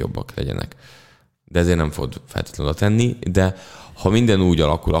 hogy még jobbak legyenek. De ezért nem fogod feltétlenül tenni, de ha minden úgy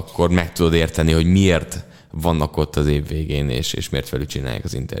alakul, akkor meg tudod érteni, hogy miért vannak ott az év végén, és miért velük csinálják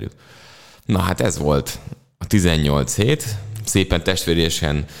az interjút. Na hát ez volt a 18 hét, szépen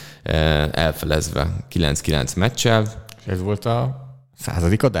testvéresen elfelezve 9-9 meccsel. És ez volt a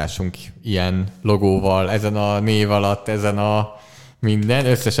 100. adásunk ilyen logóval, ezen a név alatt, ezen a minden,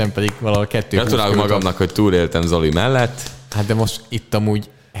 összesen pedig valahol 2. Gratulálok magamnak, hogy túléltem Zoli mellett. Hát de most itt amúgy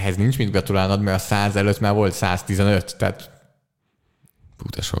ehhez nincs mit gratulálnod, mert a 100 előtt már volt 115, tehát...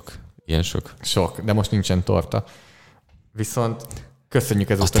 Puta sok. Ilyen sok. Sok, de most nincsen torta. Viszont köszönjük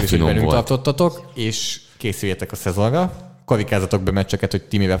ezúttal is, hogy velünk tartottatok, és készüljetek a szezonra. Karikázatok be meccseket, hogy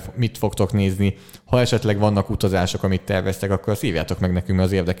ti mit fogtok nézni. Ha esetleg vannak utazások, amit terveztek, akkor azt írjátok meg nekünk, mert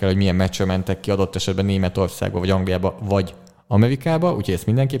az érdekel, hogy milyen meccsre mentek ki adott esetben Németországba, vagy Angliába, vagy Amerikába, úgyhogy ezt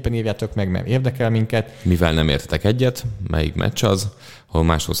mindenképpen írjátok meg, mert érdekel minket. Mivel nem értetek egyet, melyik meccs az, ahol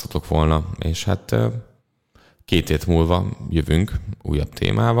más hoztatok volna, és hát 2 hét múlva jövünk újabb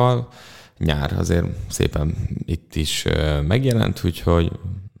témával. Nyár azért szépen itt is megjelent, úgyhogy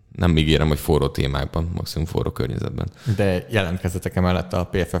nem ígérem, hogy forró témákban, maximum forró környezetben. De jelentkezzetek emellett a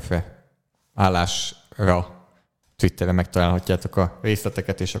PFF-re állásra, Twitteren megtalálhatjátok a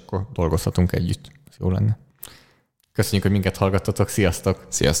részleteket, és akkor dolgozhatunk együtt. Ez jó lenne. Köszönjük, hogy minket hallgattatok. Sziasztok!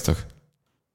 Sziasztok!